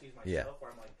getting tattoos myself, Yeah.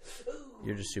 where I'm like, ooh.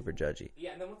 You're just super judgy.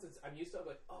 Yeah, and then once I'm used to it, I'm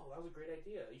like, oh, that was a great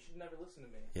idea. You should never listen to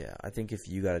me. Yeah. I think if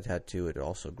you got a tattoo, it'd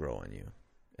also grow on you.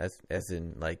 As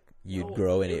in, like, you'd No,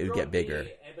 grow and it would grow get on bigger.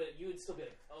 me, but you would still be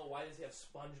like, oh, why does he have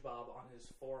SpongeBob on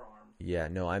his forearm? Yeah,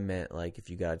 no, I meant, like, if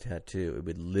you got a tattoo, it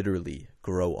would literally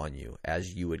grow on you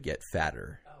as you would get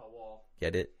fatter. Oh, well,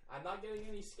 Get it? I'm not getting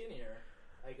any skinnier.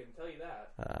 I can tell you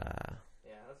that.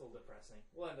 Yeah, that's a little depressing.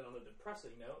 We'll end it on a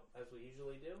depressing note, as we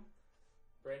usually do.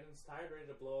 Brandon's tired, ready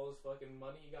to blow all his fucking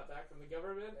money he got back from the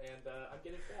government, and I'm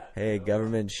getting fat. Hey, so-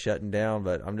 government's shutting down,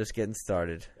 but I'm just getting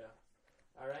started. Yeah.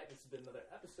 All right, this has been another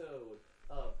episode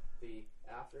of the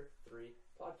After 3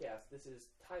 podcast. This is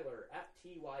Tyler at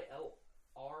TYLRMULLN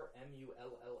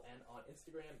on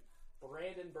Instagram.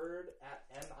 Brandon Bird at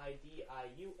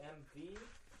MIDIUMV.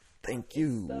 Thank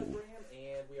you. Instagram,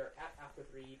 and we are at After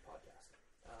 3 Podcast.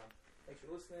 Thanks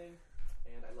for listening,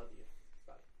 and I love you.